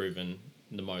to improve in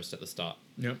the most at the start.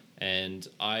 Yep. And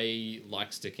I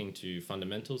like sticking to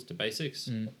fundamentals, to basics.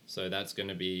 So that's going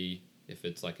to be, if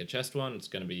it's like a chest one, it's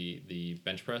going to be the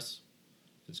bench press.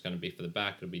 If it's going to be for the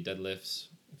back, it'll be deadlifts.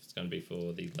 If it's going to be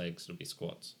for the legs, it'll be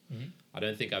squats. I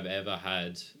don't think I've ever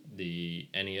had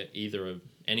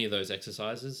any of those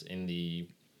exercises in the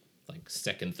like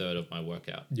second third of my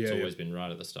workout. It's always been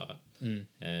right at the start.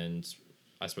 And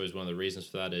I suppose one of the reasons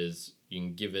for that is you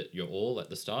can give it your all at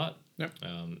the start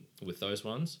with those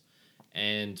ones.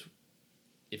 And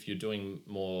if you're doing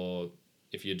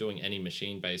any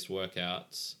machine-based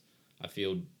workouts, I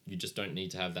feel you just don't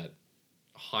need to have that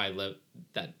high level,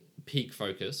 that peak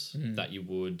focus that you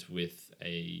would with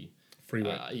a free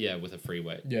weight. With a free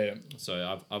weight. Yeah.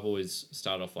 So I've always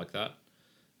started off like that.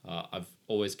 I've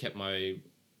always kept my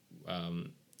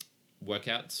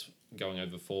workouts going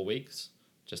over 4 weeks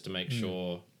just to make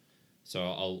sure. So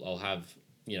I'll have,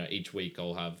 each week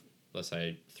I'll have, let's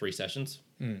say, 3 sessions,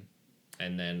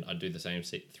 and then I do the same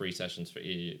 3 sessions for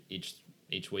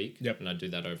each week. Yep. And I do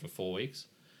that over 4 weeks.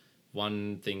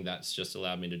 One thing that's just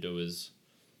allowed me to do is,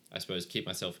 I suppose, keep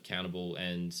myself accountable,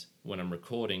 and when I'm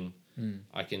recording,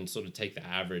 I can sort of take the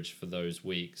average for those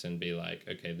weeks and be like,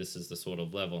 okay, this is the sort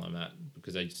of level I'm at.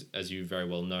 Because as you very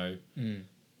well know,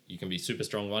 you can be super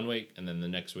strong one week, and then the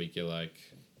next week you're like,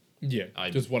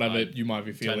 just whatever you might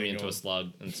be feeling. Turn me into a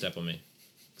slug and step on me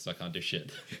because I can't do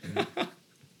shit.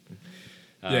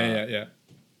 Yeah.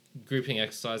 Grouping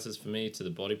exercises for me to the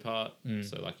body part.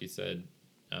 So like you said,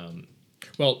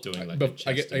 doing like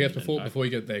I guess before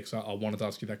you get there, because I wanted to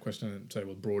ask you that question, and so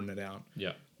we'll broaden it out.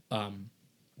 Yeah.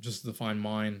 Just to define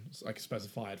mine, so I can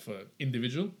specify it for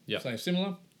individual. Yeah. Say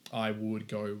similar, I would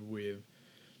go with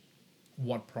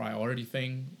what priority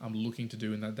thing I'm looking to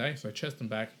do in that day. So chest and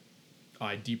back,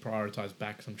 I deprioritize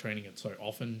back because I'm training it so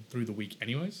often through the week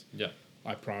anyways. Yeah.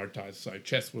 I prioritize, so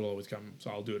chest will always come,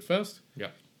 so I'll do it first. Yeah.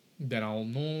 Then I'll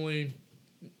normally,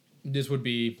 this would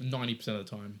be 90% of the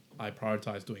time, I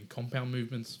prioritize doing compound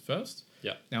movements first.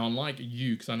 Yeah. Now, unlike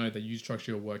you, because I know that you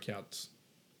structure your workouts,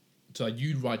 so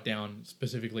you write down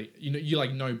specifically, you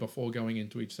like know before going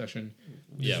into each session,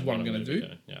 this is what I'm going to do.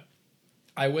 Yeah.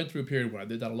 I went through a period where I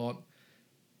did that a lot.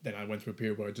 Then I went through a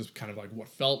period where I just kind of like what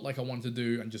felt like I wanted to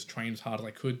do and just train as hard as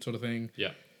I could sort of thing.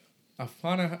 Yeah. I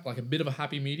find like a bit of a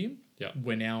happy medium. Yeah.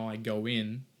 Where now I go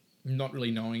in not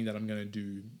really knowing that I'm going to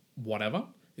do whatever.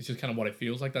 It's just kind of what it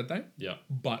feels like that day. Yeah.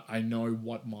 But I know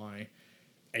what my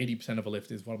 80% of a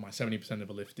lift is, what my 70% of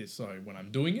a lift is. So when I'm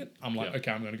doing it, I'm like,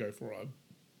 okay, I'm going to go for a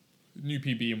new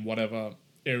PB in whatever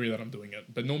area that I'm doing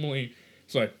it. But normally,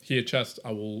 so here chest,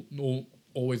 I will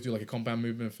always do like a compound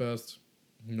movement first,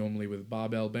 normally with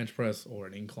barbell bench press or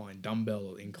an incline dumbbell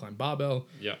or incline barbell.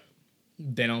 Yeah.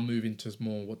 Then I'll move into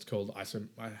more what's called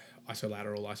isolateral,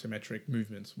 isometric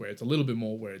movements, where it's a little bit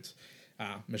more where it's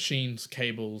machines,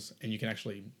 cables, and you can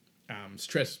actually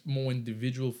stress more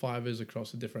individual fibers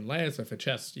across the different layers. So for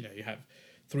chest, you have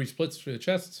 3 splits for the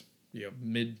chest, your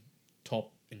mid,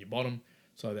 top, and your bottom.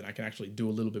 So then I can actually do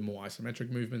a little bit more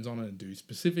isometric movements on it and do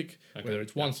specific, whether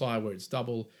it's one side, where it's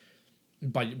double.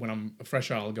 But when I'm a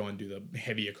fresher, I'll go and do the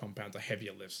heavier compounds, the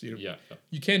heavier lifts.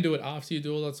 You can do it after you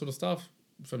do all that sort of stuff.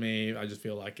 For me, I just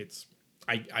feel like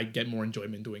I get more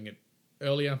enjoyment doing it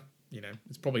earlier.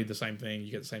 It's probably the same thing.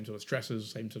 You get the same sort of stresses,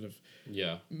 same sort of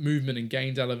movement and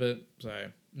gains out of it.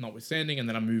 So notwithstanding, and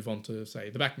then I move on to,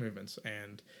 say, the back movements,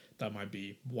 and that might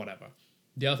be whatever.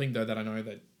 The other thing, though, that I know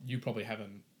that you probably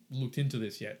haven't looked into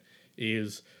this yet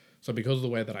is, so because of the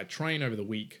way that I train over the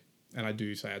week, and I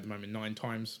do, say, at the moment 9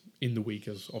 times in the week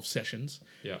of sessions,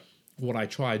 what I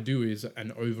try to do is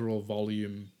an overall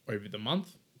volume over the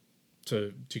month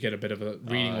to get a bit of a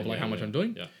reading of how much I'm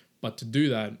doing. Yeah. But to do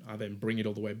that, I then bring it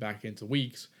all the way back into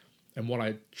weeks. And what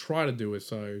I try to do is,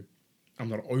 so I'm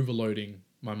not overloading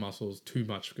my muscles too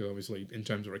much, because obviously in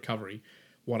terms of recovery,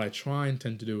 what I try and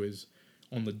tend to do is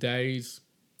on the days,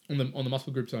 on the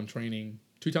muscle groups I'm training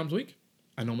 2 times a week,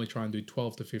 I normally try and do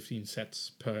 12 to 15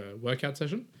 sets per workout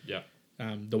session. Yeah.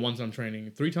 The ones I'm training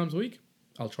 3 times a week,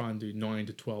 I'll try and do 9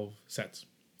 to 12 sets.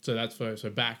 So that's so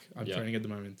back, I'm training at the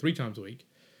moment 3 times a week.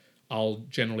 I'll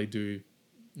generally do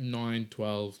 9,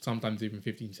 12, sometimes even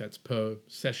 15 sets per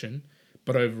session.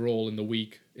 But overall in the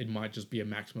week, it might just be a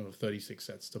maximum of 36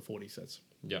 sets to 40 sets.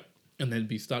 Yeah. And then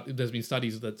there's been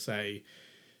studies that say,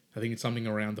 I think it's something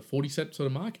around the 40 set sort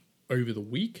of mark over the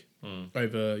week,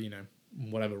 over,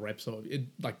 whatever reps, or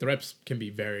like the reps can be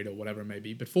varied or whatever it may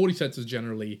be. But 40 sets is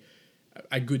generally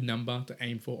a good number to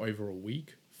aim for over a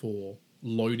week for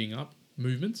loading up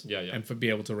movements and for be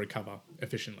able to recover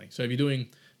efficiently. So if you're doing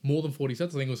more than 40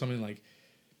 sets, I think it was something like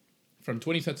from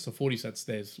 20 sets to 40 sets,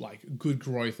 there's like good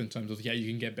growth in terms of,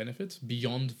 you can get benefits.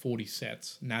 Beyond 40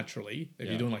 sets, naturally, if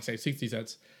you're doing like, say, 60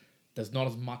 sets, there's not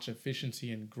as much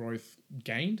efficiency and growth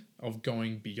gained of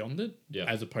going beyond it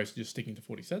as opposed to just sticking to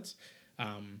 40 sets,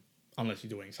 unless you're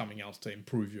doing something else to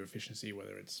improve your efficiency,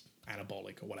 whether it's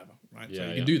anabolic or whatever, right? So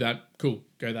you can do that, cool,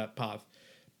 go that path.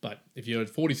 But if you're at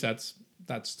 40 sets,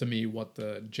 that's to me what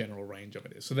the general range of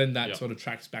it is. So then that sort of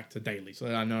tracks back to daily. So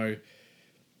I know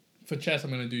for chest, I'm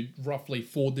going to do roughly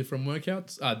 4 different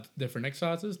workouts, different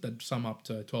exercises that sum up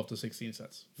to 12 to 16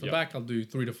 sets. For back, I'll do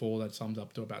 3 to 4 that sums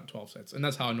up to about 12 sets. And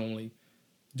that's how I normally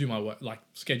do my work, like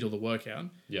schedule the workout.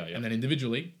 And then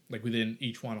individually, like within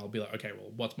each one, I'll be like, okay,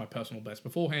 well, what's my personal best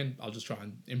beforehand? I'll just try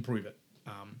and improve it.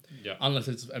 Unless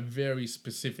it's a very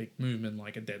specific movement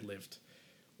like a deadlift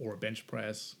or a bench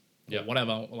press or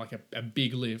whatever, or like a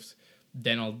big lift,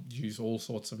 then I'll use all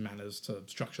sorts of manners to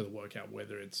structure the workout,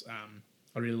 whether it's...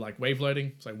 I really like wave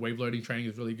loading. So wave loading training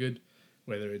is really good.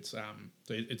 Whether it's so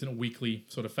it's in a weekly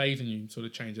sort of phase and you sort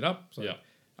of change it up. So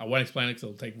I won't explain it because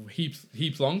it'll take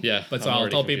heaps long. Yeah, but so I'll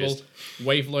tell people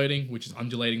wave loading, which is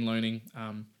undulating loading.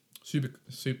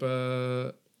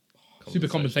 Super. Super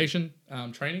compensation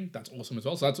training, that's awesome as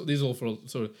well. So these are all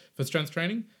for strength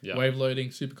training, wave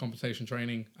loading, super compensation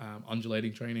training,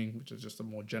 undulating training, which is just a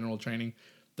more general training.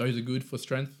 Those are good for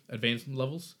strength, advanced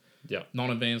levels. Yeah.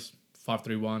 Non-advanced,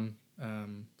 5-3-1,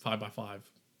 5x5.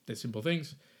 They're simple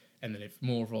things. And then if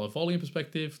more from a volume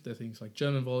perspective, there are things like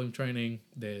German volume training.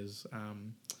 There's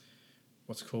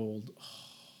what's called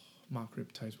Mark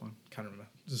Ripto's one. Can't remember.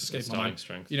 Just escaped my mind.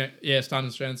 Strength. Starting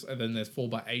strengths. And then there's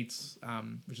 4x8s,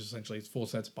 which is essentially 4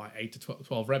 sets by 8 to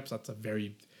 12 reps. That's a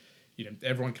very,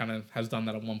 everyone kind of has done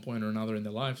that at one point or another in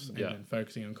their lives. And then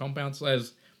focusing on compounds. So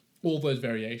there's all those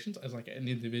variations as like an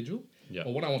individual. Yeah.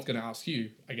 But what I was going to ask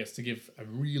you, I guess, to give a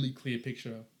really clear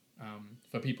picture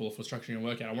for people for structuring a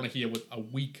workout, I want to hear what a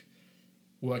week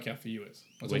workout for you is.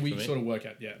 What's a week sort of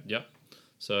workout? Yeah. Yep.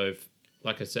 So,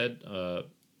 like I said,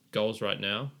 goals right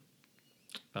now,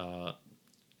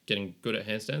 getting good at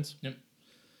handstands. Yep.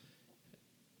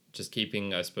 Just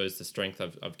keeping, I suppose, the strength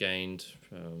I've gained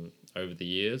over the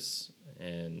years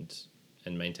and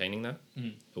maintaining that,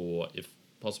 or if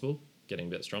possible, getting a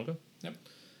bit stronger. Yep.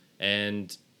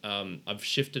 And I've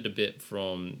shifted a bit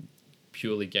from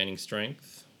purely gaining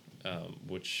strength,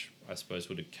 which I suppose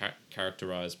would have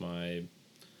characterized my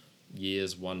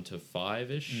years 1 to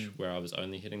 5-ish, where I was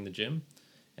only hitting the gym.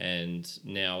 And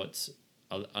now it's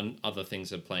other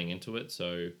things are playing into it.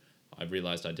 So I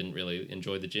realized I didn't really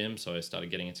enjoy the gym, so I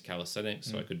started getting into calisthenics,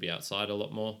 so I could be outside a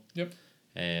lot more. Yep.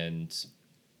 And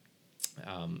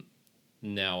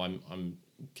now I'm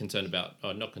concerned about,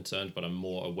 not concerned, but I'm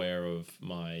more aware of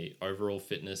my overall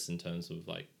fitness in terms of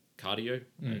like cardio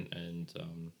and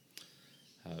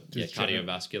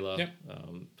cardiovascular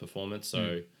performance.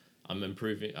 So I'm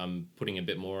improving. I'm putting a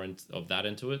bit more of that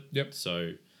into it. Yep.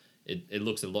 So it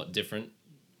looks a lot different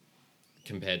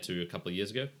compared to a couple of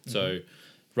years ago. So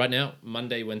right now,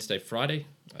 Monday, Wednesday, Friday,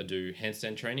 I do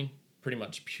handstand training. Pretty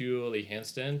much purely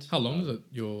handstand. How long is it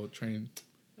your training?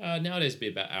 Nowadays, be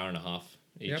about 1.5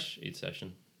 hours each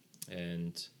session,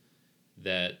 and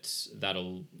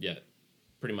that'll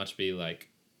pretty much be like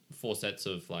 4 sets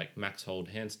of like max hold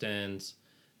handstands.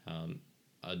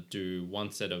 I do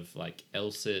 1 set of like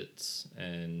L sits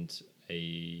and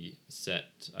a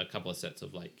couple of sets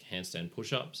of like handstand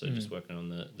push-ups, so just working on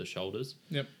the shoulders.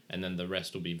 Yep. And then the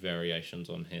rest will be variations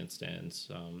on handstands,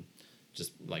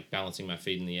 just like balancing my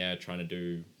feet in the air, trying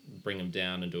to bring them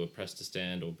down and do a press to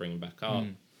stand or bring them back up.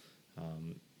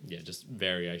 Just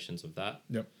variations of that.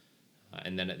 Yep.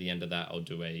 And then at the end of that, I'll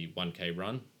do a 1K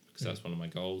run, because that's one of my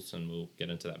goals, and we'll get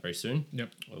into that very soon. Yep.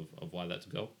 Of why that's a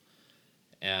goal.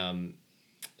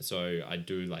 So I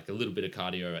do like a little bit of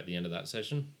cardio at the end of that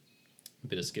session, a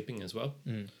bit of skipping as well.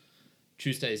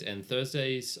 Tuesdays and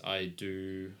Thursdays I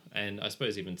do, and I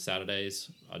suppose even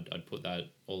Saturdays, I'd put that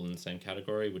all in the same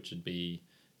category, which would be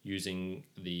using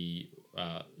the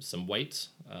some weights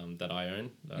that I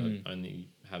own. Only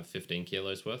have 15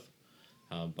 kilos worth,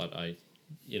 but I,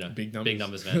 big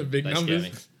numbers, man. Big they numbers.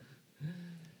 Scare me.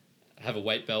 I have a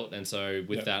weight belt, and so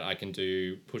with that I can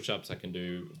do push-ups, I can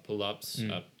do pull-ups.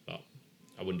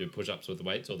 I wouldn't do push-ups with the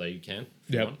weights, although you can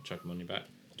if you want. Chuck them on your back.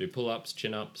 Do pull-ups,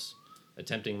 chin-ups,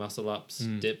 attempting muscle-ups,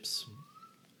 dips,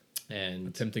 and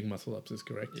attempting muscle-ups is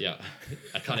correct. Yeah,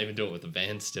 I can't even do it with the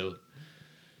bands still.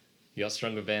 You got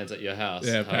stronger bands at your house.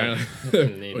 Yeah,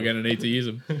 apparently. We're going to need to use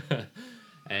them.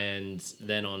 And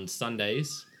then on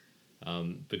Sundays,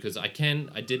 because I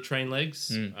did train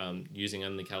legs using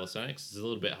only calisthenics. It's a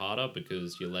little bit harder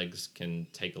because your legs can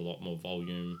take a lot more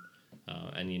volume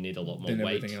and you need a lot more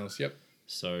weight. Everything else, yep.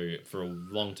 So for a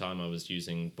long time I was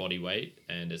using body weight,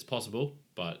 and it's possible,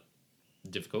 but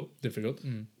difficult.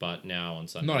 But now on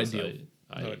Sundays, not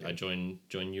ideal. I join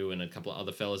you and a couple of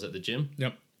other fellas at the gym.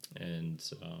 Yep. And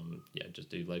just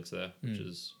do legs there, which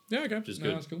is okay. Which is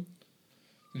good. That's cool.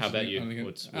 How about you?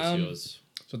 What's yours?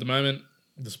 So at the moment,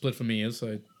 the split for me is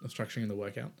I'm structuring the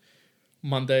workout.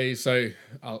 Monday, so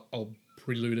I'll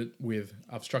prelude it with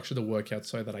I've structured the workout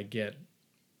so that I get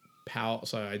power.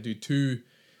 So I do 2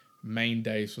 main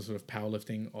days for sort of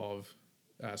powerlifting of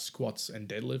squats and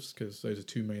deadlifts, because those are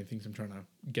 2 main things I'm trying to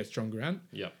get stronger at.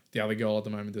 Yeah. The other goal at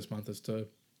the moment this month is to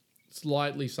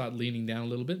slightly start leaning down a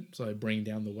little bit, so bring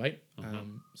down the weight.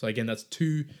 So again, that's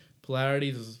 2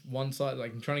 polarities. There's one side,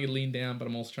 like I'm trying to get lean down, but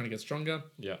I'm also trying to get stronger.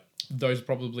 Yeah. Those are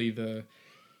probably the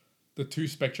 2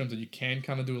 spectrums that you can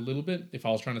kind of do a little bit. If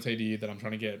I was trying to say to you that I'm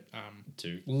trying to get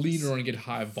leaner and get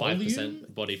higher volume,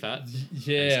 5% body fat,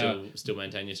 and still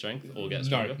maintain your strength or get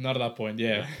stronger. No, not at that point.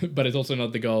 Yeah, but it's also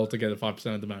not the goal to get at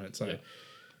 5% at the moment. So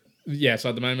so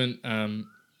at the moment,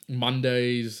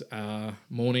 Mondays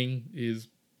morning is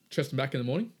chest and back in the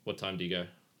morning. What time do you go?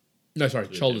 No, sorry,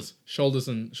 shoulders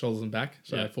and back.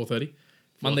 So 4:30.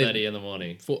 4:30 in the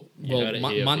morning.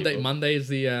 Monday is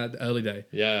the early day.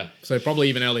 Yeah. So probably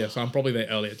even earlier. So I'm probably there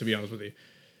earlier, to be honest with you.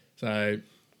 So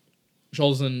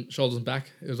shoulders and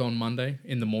back is on Monday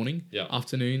in the morning. Yeah.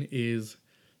 Afternoon is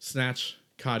snatch,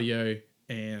 cardio,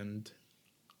 and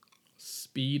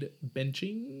speed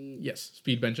benching. Yes,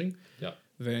 speed benching. Yeah.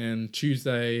 Then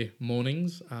Tuesday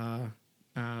mornings are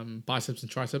biceps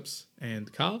and triceps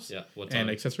and calves. Yeah. What time? And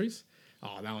accessories.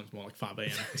 Oh, that one's more like 5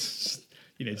 a.m.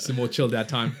 You need some more chilled out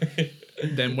time.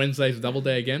 Then Wednesday's a double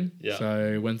day again. Yeah.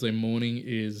 So Wednesday morning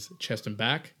is chest and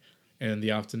back. And in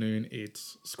the afternoon,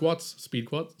 it's squats,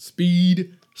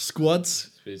 speed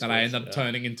squats that I end up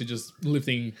turning into just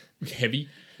lifting heavy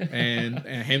and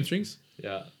hamstrings.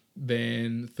 Yeah.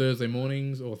 Then Thursday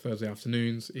mornings or Thursday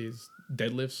afternoons is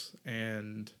deadlifts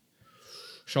and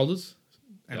shoulders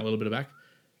and a little bit of back.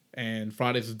 And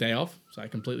Friday's a day off, so I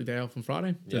completely day off on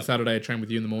Friday. Then Saturday I train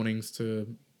with you in the mornings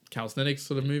to calisthenics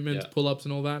sort of movements, pull-ups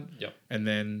and all that. Yep. And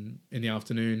then in the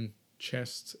afternoon,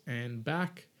 chest and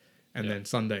back. And then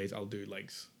Sundays I'll do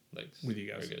legs with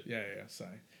you guys. Very good. Yeah.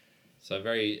 So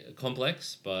very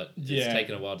complex, but it's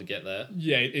taken a while to get there.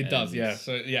 Yeah, it does. Yeah.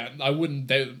 So yeah, I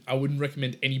wouldn't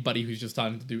recommend anybody who's just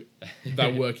starting to do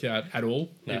that workout at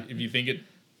all. No. If you think it,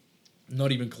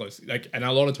 not even close. Like, and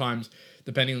a lot of times,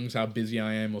 depending on how busy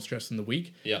I am or stressed in the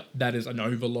week, that is an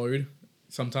overload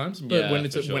sometimes. But when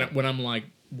it's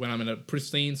when I'm in a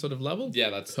pristine sort of level,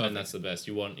 that's the best.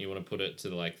 You want to put it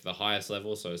to like the highest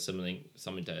level, so something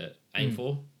to aim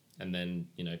for, and then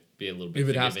be a little bit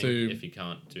forgiving if you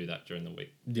can't do that during the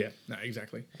week. Yeah, no,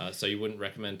 exactly. So you wouldn't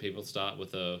recommend people start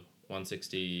with a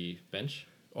 160 bench?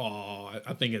 Oh,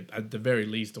 I think at the very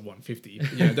least a 150.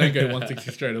 Yeah, don't go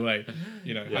 160 straight away.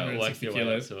 160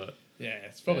 kilos. Yeah,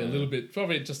 it's probably a little bit,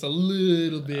 just a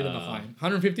little bit on the high.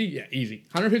 150, yeah, easy.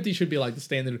 150 should be like the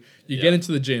standard. You get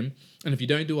into the gym, and if you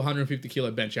don't do a 150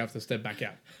 kilo bench, you have to step back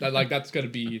out. That's got to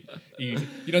be easy.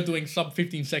 You're not doing sub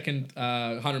 15 second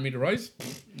 100 meter rows.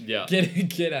 Yeah,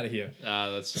 get out of here.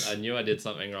 I knew I did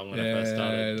something wrong when I first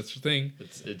started. Yeah, that's the thing.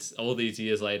 It's all these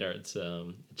years later. It's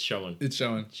showing. It's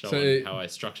showing. So, how I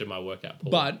structured my workout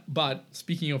poorly. But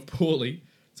speaking of poorly,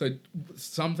 so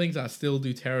some things I still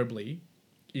do terribly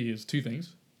is two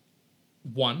things.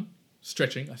 One,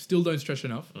 stretching. I still don't stretch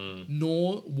enough,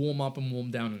 nor warm up and warm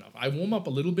down enough. I warm up a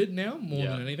little bit now, more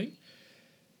than anything,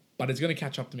 but it's going to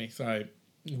catch up to me. So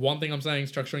one thing I'm saying,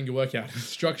 structuring your workout.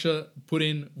 Structure, put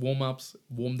in warm-ups,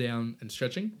 warm down, and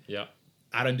stretching. Yeah.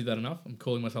 I don't do that enough. I'm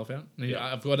calling myself out.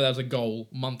 I've got it as a goal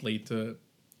monthly to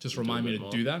just remind me to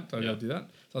do that. So I got to do that.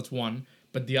 So that's one.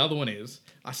 But the other one is,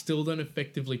 I still don't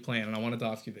effectively plan, and I wanted to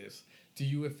ask you this. Do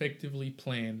you effectively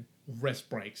plan rest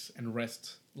breaks and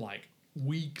rest like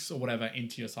weeks or whatever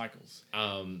into your cycles?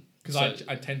 Because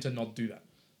I tend to not do that.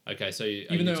 Okay, so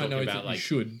even though I know about like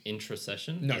should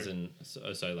intra-session, no,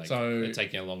 so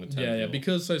taking a longer term. Yeah,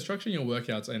 because structuring your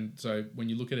workouts, and so when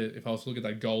you look at it, if I was to look at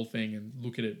that goal thing and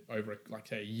look at it over like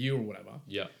say a year or whatever,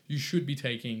 you should be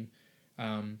taking.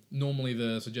 Normally,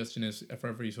 the suggestion is for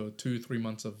every sort of 2-3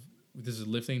 months of this is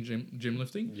lifting, gym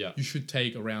lifting. Yeah, you should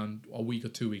take around a week or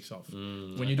 2 weeks off.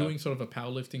 When you're doing sort of a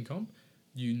powerlifting comp,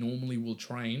 you normally will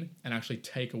train and actually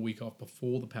take a week off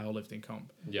before the powerlifting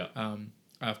comp. Yeah.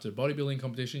 After bodybuilding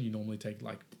competition, you normally take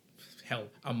like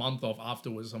a month off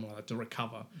afterwards, something like that, to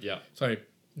recover. Yeah. So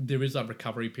there is that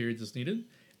recovery period that's needed.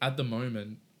 At the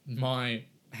moment,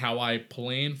 how I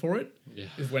plan for it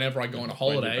is whenever I go on a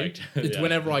holiday. It's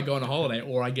whenever I go on a holiday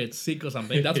or I get sick or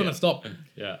something. That's when I stop.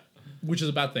 Yeah. Which is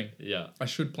a bad thing. Yeah. I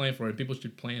should plan for it. People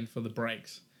should plan for the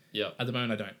breaks. Yeah. At the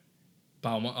moment, I don't.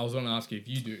 But I was going to ask you if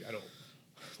you do at all.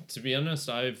 To be honest,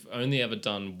 I've only ever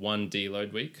done one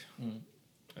deload week.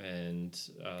 And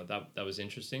that was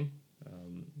interesting.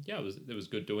 It was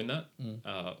good doing that.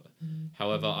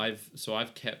 However,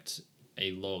 I've kept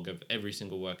a log of every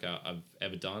single workout I've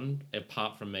ever done,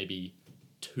 apart from maybe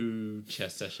 2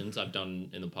 chest sessions I've done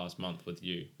in the past month with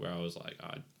you, where I was like,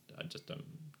 I just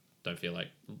don't feel like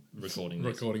recording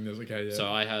this. Okay, yeah.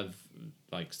 So I have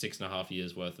like 6.5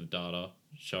 years worth of data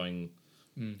showing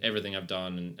everything I've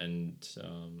done and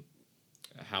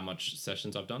how much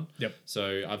sessions I've done. Yep.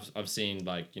 So I've seen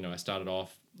I started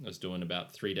off, I was doing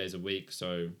about 3 days a week.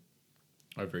 So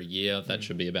over a year, that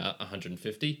should be about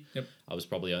 150. Yep. I was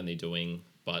probably only doing,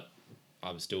 but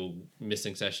I was still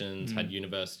missing sessions, had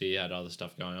university, had other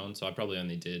stuff going on. So I probably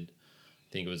only did,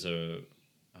 I think it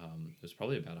was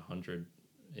probably about 100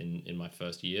 in my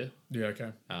first year. Yeah,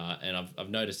 okay. And I've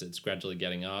noticed it's gradually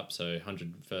getting up. So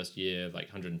 100 first year, like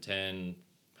 110,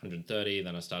 130.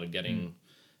 Then I started getting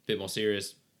a bit more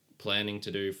serious, planning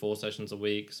to do 4 sessions a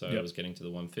week. So I was getting to the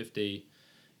 150.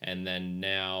 And then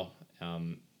now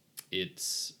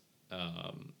it's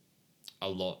a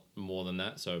lot more than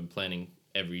that. So I'm planning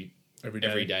every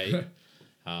Every day.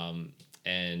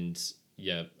 And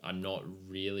yeah, I'm not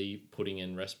really putting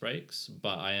in rest breaks,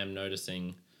 but I am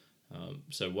noticing.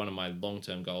 So one of my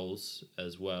long-term goals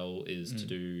as well is to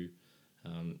do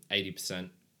 80%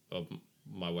 of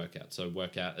my workout. So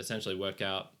work out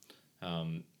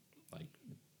like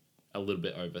a little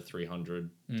bit over 300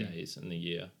 days in the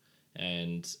year.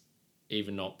 And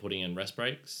even not putting in rest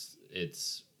breaks,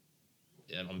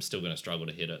 I'm still going to struggle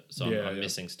to hit it. So I'm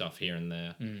missing stuff here and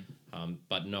there.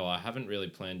 But no, I haven't really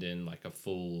planned in like a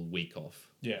full week off,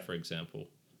 for example.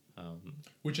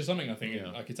 Which is something I think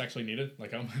like it's actually needed.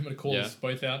 Like I'm going to call us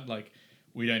both out. Like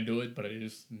we don't do it, but it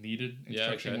is needed in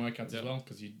structuring workouts as well.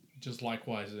 Because you just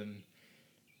likewise, and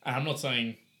I'm not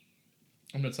saying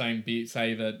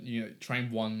say that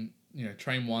train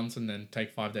once and then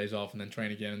take 5 days off and then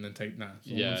train again and then take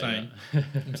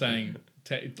I'm saying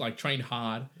train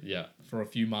hard for a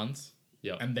few months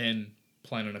and then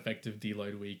plan an effective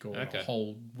deload week or a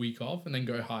whole week off and then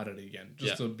go hard at it again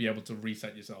just to be able to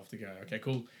reset yourself to go, okay,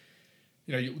 cool.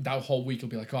 That whole week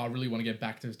you'll be like, oh, I really want to get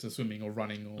back to swimming or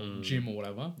running or gym or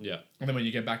whatever. Yeah. And then when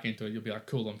you get back into it, you'll be like,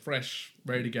 cool, I'm fresh,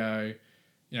 ready to go.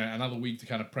 Another week to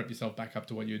kind of prep yourself back up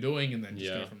to what you're doing and then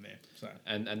just go from there. So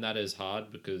and that is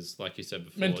hard because, like you said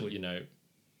before, mentally.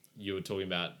 You were talking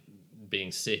about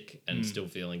being sick and still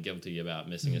feeling guilty about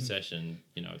missing a session.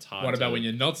 It's hard. What about when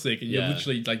you're not sick and you're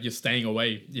literally like you're staying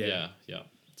away? Yeah.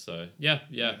 So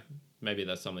maybe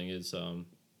that's something is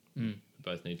we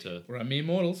both need to. We're mere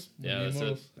mortals. That's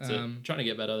it. Trying to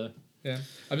get better though. Yeah,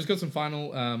 I've just got some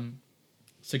final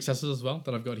successes as well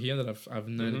that I've got here that I've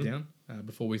noted down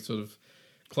before we sort of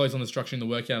close on the structuring the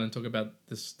workout and talk about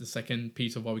the second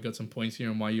piece of why we got some points here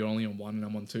and why you're only on 1 and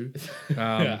I'm on 2.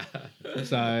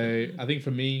 So I think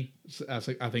for me, I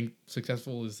think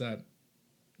successful is that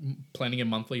planning it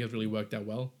monthly has really worked out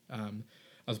well,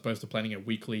 as opposed to planning it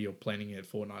weekly or planning it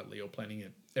fortnightly or planning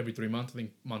it every 3 months. I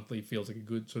think monthly feels like a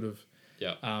good sort of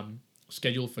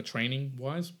schedule for training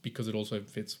wise because it also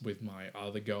fits with my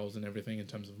other goals and everything in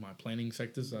terms of my planning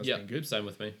sectors. So that's been good. Same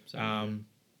with me.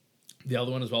 The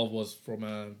other one as well was from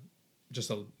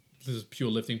this is pure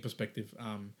lifting perspective.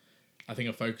 I think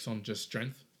a focus on just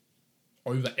strength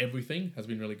over everything has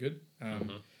been really good.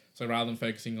 So rather than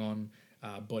focusing on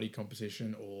body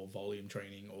composition or volume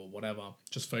training or whatever,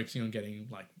 just focusing on getting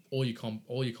like all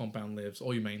your compound lifts,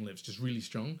 all your main lifts, just really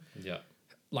strong. Yeah.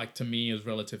 Like to me is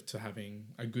relative to having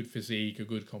a good physique, a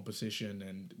good composition,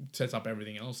 and sets up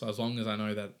everything else. So as long as I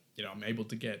know that I'm able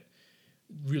to get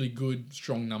really good,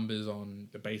 strong numbers on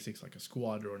the basics like a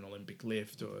squat or an Olympic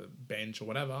lift or a bench or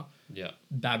whatever,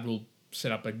 that will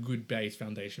set up a good base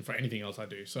foundation for anything else I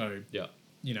do. So,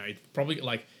 it's probably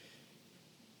like,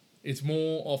 it's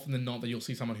more often than not that you'll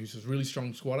see someone who's just really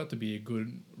strong squatter to be a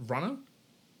good runner,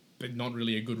 but not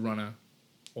really a good runner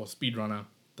or speed runner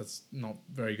that's not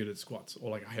very good at squats or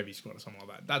like a heavy squat or something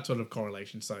like that. That sort of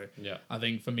correlation. So I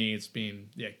think for me, it's been,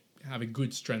 have a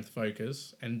good strength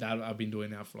focus, and that I've been doing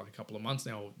now for like a couple of months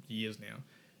now, or years now,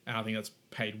 and I think that's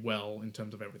paid well in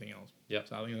terms of everything else.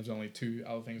 So I think there's only 2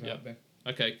 other things out there.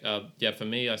 Okay. For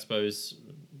me, I suppose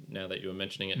now that you were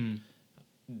mentioning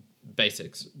it,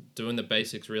 basics. Doing the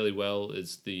basics really well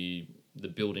is the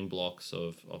building blocks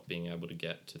of being able to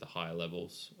get to the higher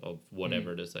levels of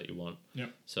whatever it is that you want.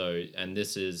 So, and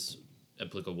this is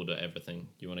applicable to everything.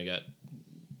 You want to get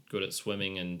good at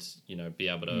swimming and be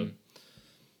able to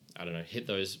hit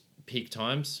those peak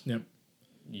times.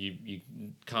 You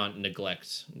can't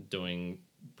neglect doing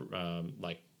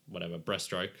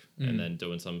breaststroke and then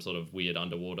doing some sort of weird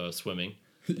underwater swimming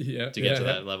to get to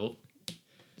that level.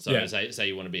 So say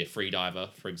you want to be a free diver,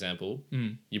 for example,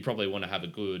 you probably want to have a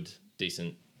good,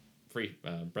 decent free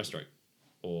breaststroke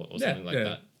or something like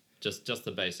that. Just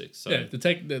the basics. So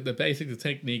the basic, the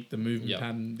technique, the movement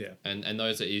pattern. And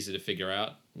those are easy to figure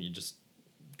out. You just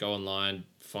go online,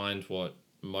 find what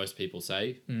most people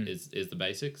say is the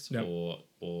basics or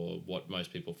what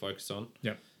most people focus on.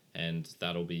 And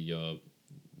that'll be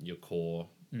your core.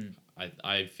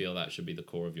 I feel that should be the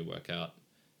core of your workout.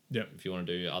 If you want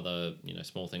to do other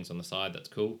small things on the side, that's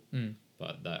cool.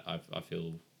 But that I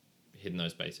feel hitting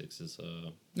those basics is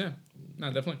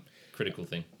definitely critical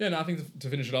thing. I think to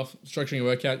finish it off, structuring a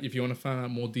workout, if you want to find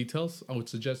out more details, I would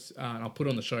suggest, and I'll put it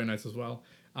on the show notes as well,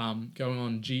 going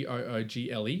on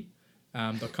google.com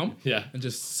and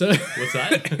just search. What's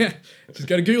that? Just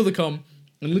go to google.com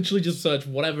and literally just search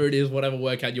whatever it is, whatever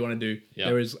workout you want to do.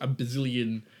 There is a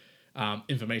bazillion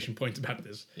information points about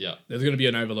this. There's going to be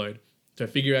an overload. So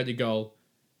figure out your goal,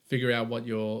 figure out what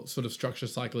your sort of structure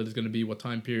cycle is going to be, what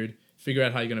time period, figure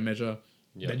out how you're going to measure.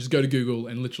 Then just go to Google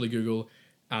and literally Google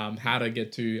how to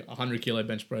get to 100 kilo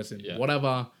bench press in Yeah.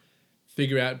 whatever,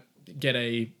 figure out, get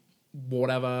a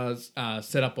whatever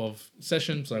setup of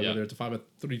session. So whether it's a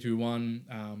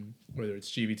 5-3-2-1, whether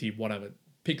it's GVT, whatever,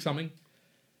 pick something,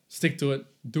 stick to it,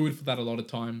 do it for that a lot of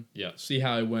time, see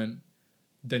how it went,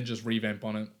 then just revamp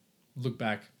on it, look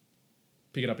back,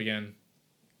 pick it up again,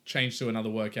 change to another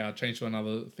workout, change to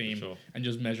another theme, and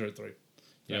just measure it through.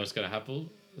 You know what's going to happen?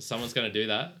 Someone's going to do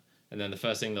that, and then the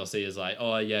first thing they'll see is like,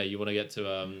 oh, yeah, you want to get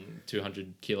to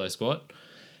 200 kilo squat?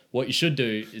 What you should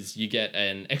do is you get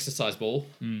an exercise ball,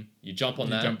 you jump on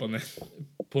that,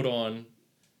 put on,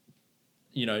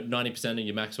 90% of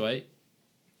your max weight,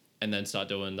 and then start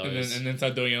doing those. And then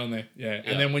start doing it on there. Yeah.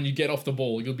 And then when you get off the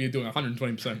ball, you'll be doing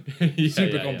 120%.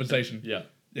 Super compensation. Yeah.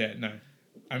 Yeah, no.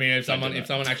 I mean, if someone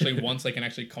actually wants, they can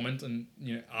actually comment and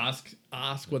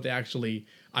ask what they actually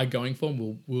are going for.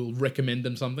 We'll recommend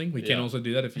them something. We can also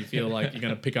do that if you feel like you're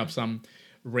going to pick up some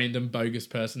random bogus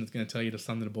person that's going to tell you to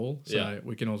thunder the ball. So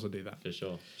we can also do that. For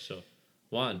sure.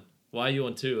 One. Why are you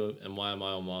on 2 and why am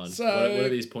I on 1? So, what are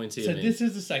these points here? So this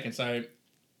is the second. So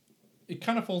it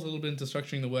kind of falls a little bit into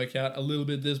structuring the workout. A little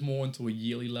bit. There's more into a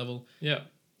yearly level. Yeah.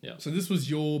 So this was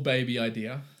your baby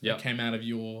idea. That came out of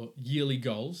your yearly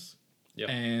goals. Yep.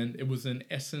 And it was in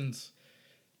essence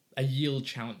a year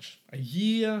challenge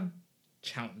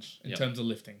in terms of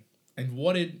lifting. And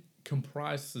what it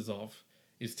comprises of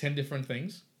is 10 different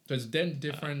things. So it's 10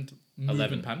 different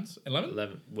movement patterns.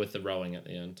 11 with the rowing at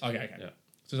the end. Okay. Yeah.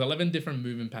 So there's 11 different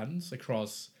movement patterns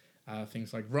across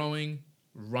things like rowing,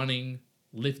 running,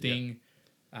 lifting,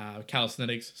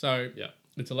 calisthenics. So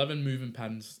it's 11 movement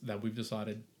patterns that we've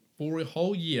decided for a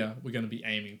whole year we're going to be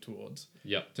aiming towards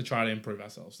to try to improve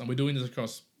ourselves. And we're doing this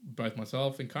across both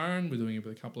myself and Karen. We're doing it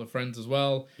with a couple of friends as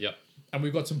well. And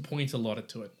we've got some points allotted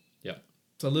to it.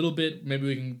 It's a little bit, maybe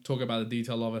we can talk about the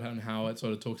detail of it and how it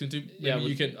sort of talks into.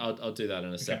 I'll do that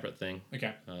in a separate thing.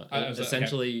 Okay.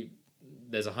 Essentially,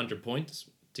 there's 100 points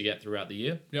to get throughout the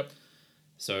year.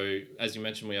 So, as you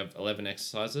mentioned, we have 11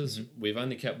 exercises. We've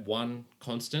only kept one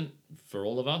constant for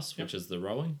all of us, which is the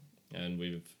rowing. And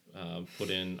we've put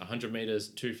in 100 meters,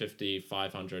 250,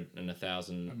 500, and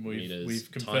 1,000 meters. We've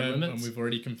confirmed, and we've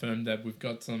already confirmed that we've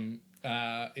got some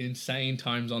insane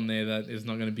times on there that is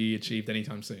not going to be achieved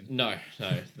anytime soon. No,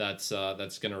 that's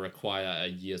going to require a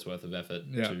year's worth of effort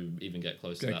to even get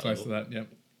close to that. Get close to that,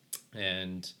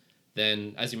 And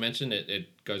then, as you mentioned,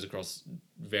 it goes across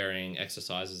varying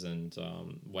exercises and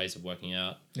ways of working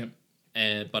out.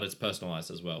 But it's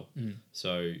personalized as well.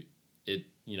 So it,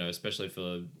 especially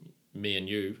for me and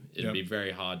you, it'd be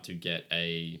very hard to get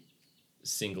a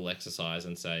single exercise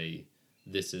and say,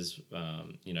 this is,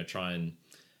 try and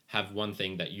have one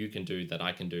thing that you can do that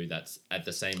I can do that's at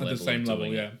the same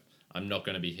level. I'm not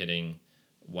going to be hitting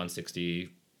 160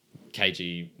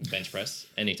 kg bench press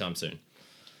anytime soon.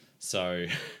 So,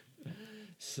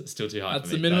 still too hard.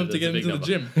 That's the minimum to get into the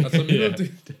gym. That's the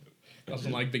minimum.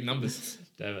 Doesn't like big numbers.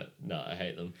 Damn it! No, I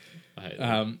hate them.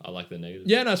 I like the negatives.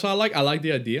 Yeah, no. So I like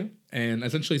the idea, and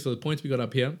essentially, so the points we got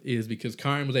up here is because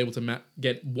Karen was able to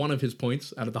get one of his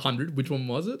points out of the 100. Which one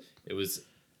was it? It was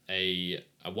a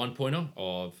 1-pointer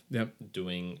of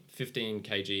doing 15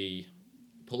 kg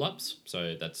pull-ups.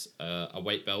 So that's a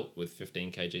weight belt with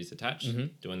 15 kgs attached.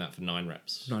 Doing that for 9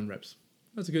 reps. 9 reps.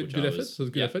 That's a good effort. That's a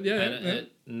good effort. Yeah,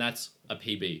 and that's a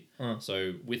PB.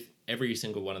 So with every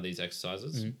single one of these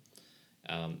exercises,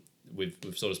 we've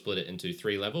sort of split it into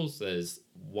 3 levels. There's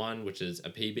one which is a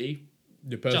PB,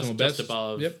 your personal best, just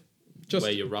above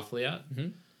where you're roughly at.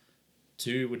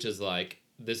 2, which is like,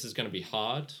 this is going to be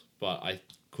hard, but I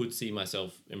could see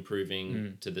myself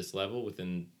improving to this level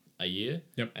within a year.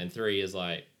 And 3 is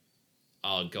like,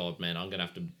 oh god, man, I'm gonna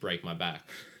have to break my back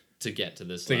to get to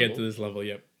this level. To get to this level,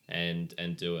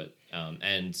 and do it.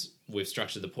 And we've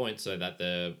structured the points so that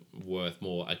they're worth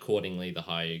more accordingly the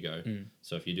higher you go.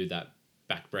 So if you do that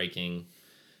back breaking,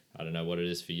 I don't know what it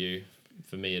is for you.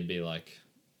 For me, it'd be like,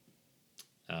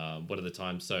 what are the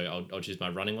times? So I'll choose my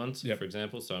running ones, for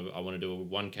example. So I want to do a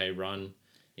 1K run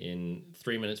in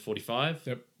 3 minutes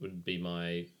 45 would be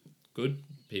my good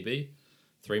PB.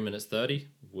 3 minutes 30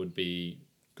 would be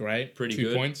great, pretty 2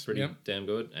 good, points, pretty damn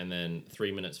good. And then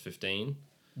 3 minutes 15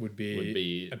 would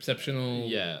be exceptional.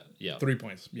 3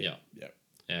 points.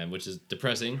 And which is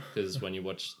depressing because when you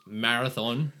watch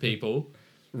marathon people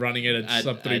running it at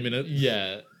sub 3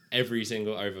 minutes, every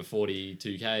single over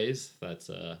 42 Ks, that's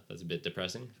a bit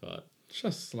depressing, but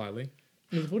just slightly.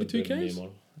 Is it 42 Ks?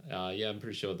 I'm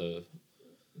pretty sure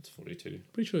it's 42.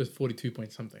 Pretty sure it's 42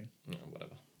 point something.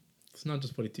 Whatever. facts, not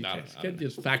just 42 No, Ks. no, Get your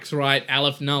facts right,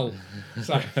 Aleph null.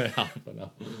 So,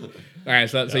 No. alright,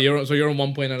 so you're on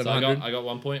 1 point out of 100. I got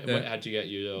 1 point. Yeah. How'd you get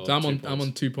your So I'm 2 on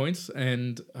points? 2 points,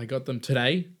 and I got them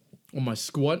today on my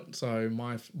squat. So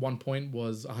my 1 point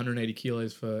was 180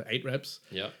 kilos for 8 reps.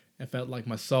 Yeah. I felt like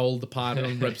my soul departed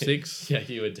on rep 6. Yeah,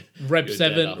 you would. Rep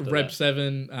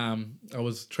 7, I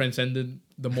was transcended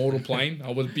the mortal plane.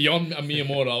 I was beyond a mere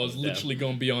mortal. I was literally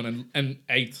going beyond, and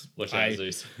 8. Watch out,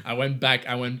 Zeus. I went back.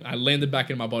 I landed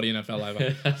back in my body and I fell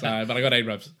over. But I got 8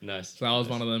 reps. Nice. So that was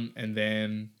one of them, and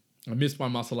then I missed my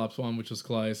muscle ups one, which was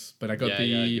close, but I got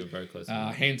you were very close.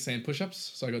 handstand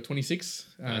push-ups. So I got 26.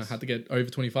 Nice. Had to get over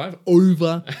 25.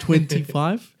 Over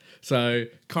 25. So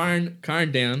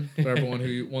Karen down, for everyone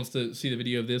who wants to see the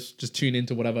video of this, just tune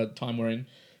into whatever time we're in.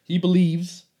 He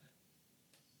believes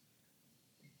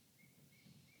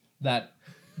that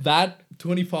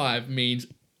 25 means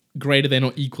greater than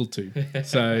or equal to.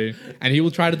 So, and he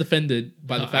will try to defend it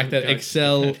by the fact that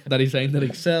Excel, that he's saying that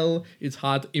Excel, it's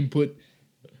hard to input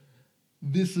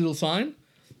this little sign,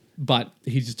 but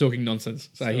he's just talking nonsense.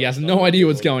 So he has no idea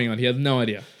what's going on. He has no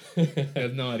idea.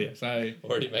 So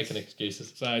already making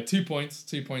excuses. So 2 points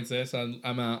there. So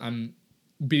I'm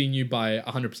beating you by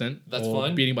 100%. That's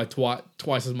fine. Beating by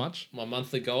twice as much. My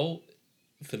monthly goal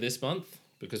for this month,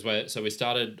 because we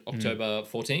started October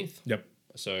 14th. Yep.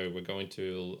 So we're going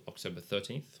to October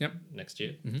 13th. Yep. Next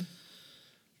year. Mm-hmm.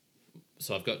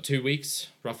 So I've got 2 weeks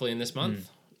roughly in this month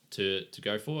to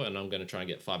go for, and I'm going to try and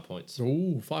get 5 points.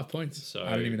 Ooh, 5 points. So I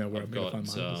don't even know where I've I'm going to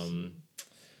got, find mine.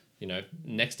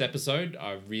 next episode,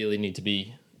 I really need to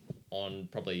be on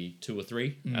probably 2 or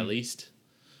 3 at least,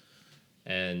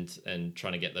 and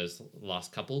trying to get those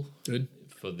last couple Good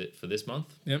for this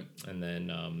month. Yep. And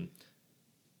then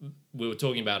we were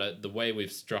talking about it. The way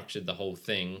we've structured the whole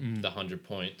thing, the 100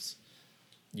 points,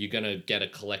 you're gonna get a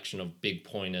collection of big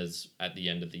pointers at the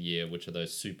end of the year, which are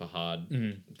those super hard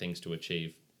things to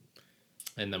achieve.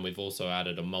 And then we've also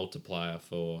added a multiplier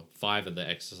for 5 of the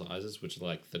exercises, which are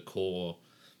like the core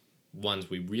ones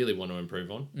we really want to improve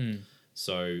on.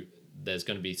 So there's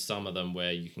going to be some of them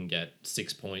where you can get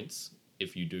 6 points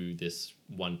if you do this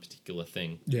one particular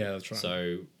thing. Yeah, that's right.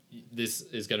 So this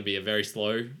is going to be a very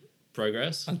slow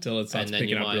progress until it starts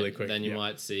picking up really quick. Then you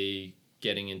might see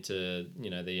getting into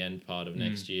the end part of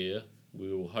next year,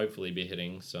 we will hopefully be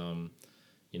hitting some,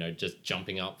 just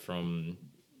jumping up from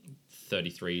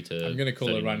 33 to. I'm gonna call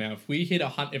 39. It right now. If we hit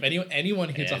 100, if anyone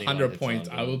hits 100 points,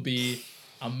 I will be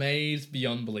amazed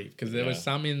beyond belief, because there was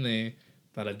some in there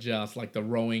that are just like the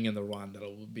rowing and the run that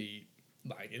will be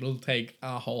like, it'll take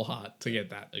a whole heart to get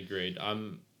that. Agreed.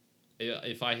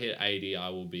 If I hit 80, I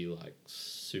will be like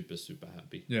super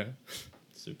happy. Yeah.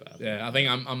 Super happy. Yeah, I think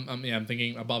I'm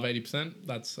thinking above 80%.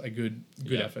 That's a good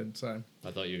effort. So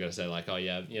I thought you were gonna say like, oh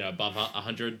yeah, above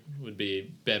 100 would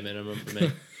be bare minimum for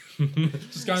me.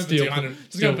 Just going for 200.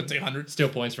 Just going for 200. Still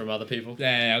points from other people.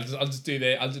 Yeah, I'll just do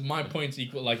that. My points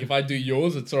equal. Like if I do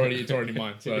yours, it's already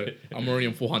mine. So I'm already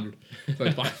on 400. So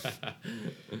it's fine.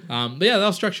 But yeah, that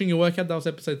was structuring your workout. That was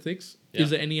episode 6. Yeah.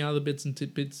 Is there any other bits and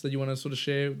tidbits that you want to sort of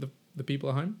share with the people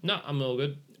at home? No, I'm all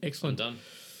good. Excellent. I'm done.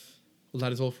 Well,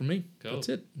 that is all from me. Cool. That's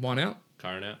it. One out.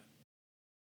 Karen out.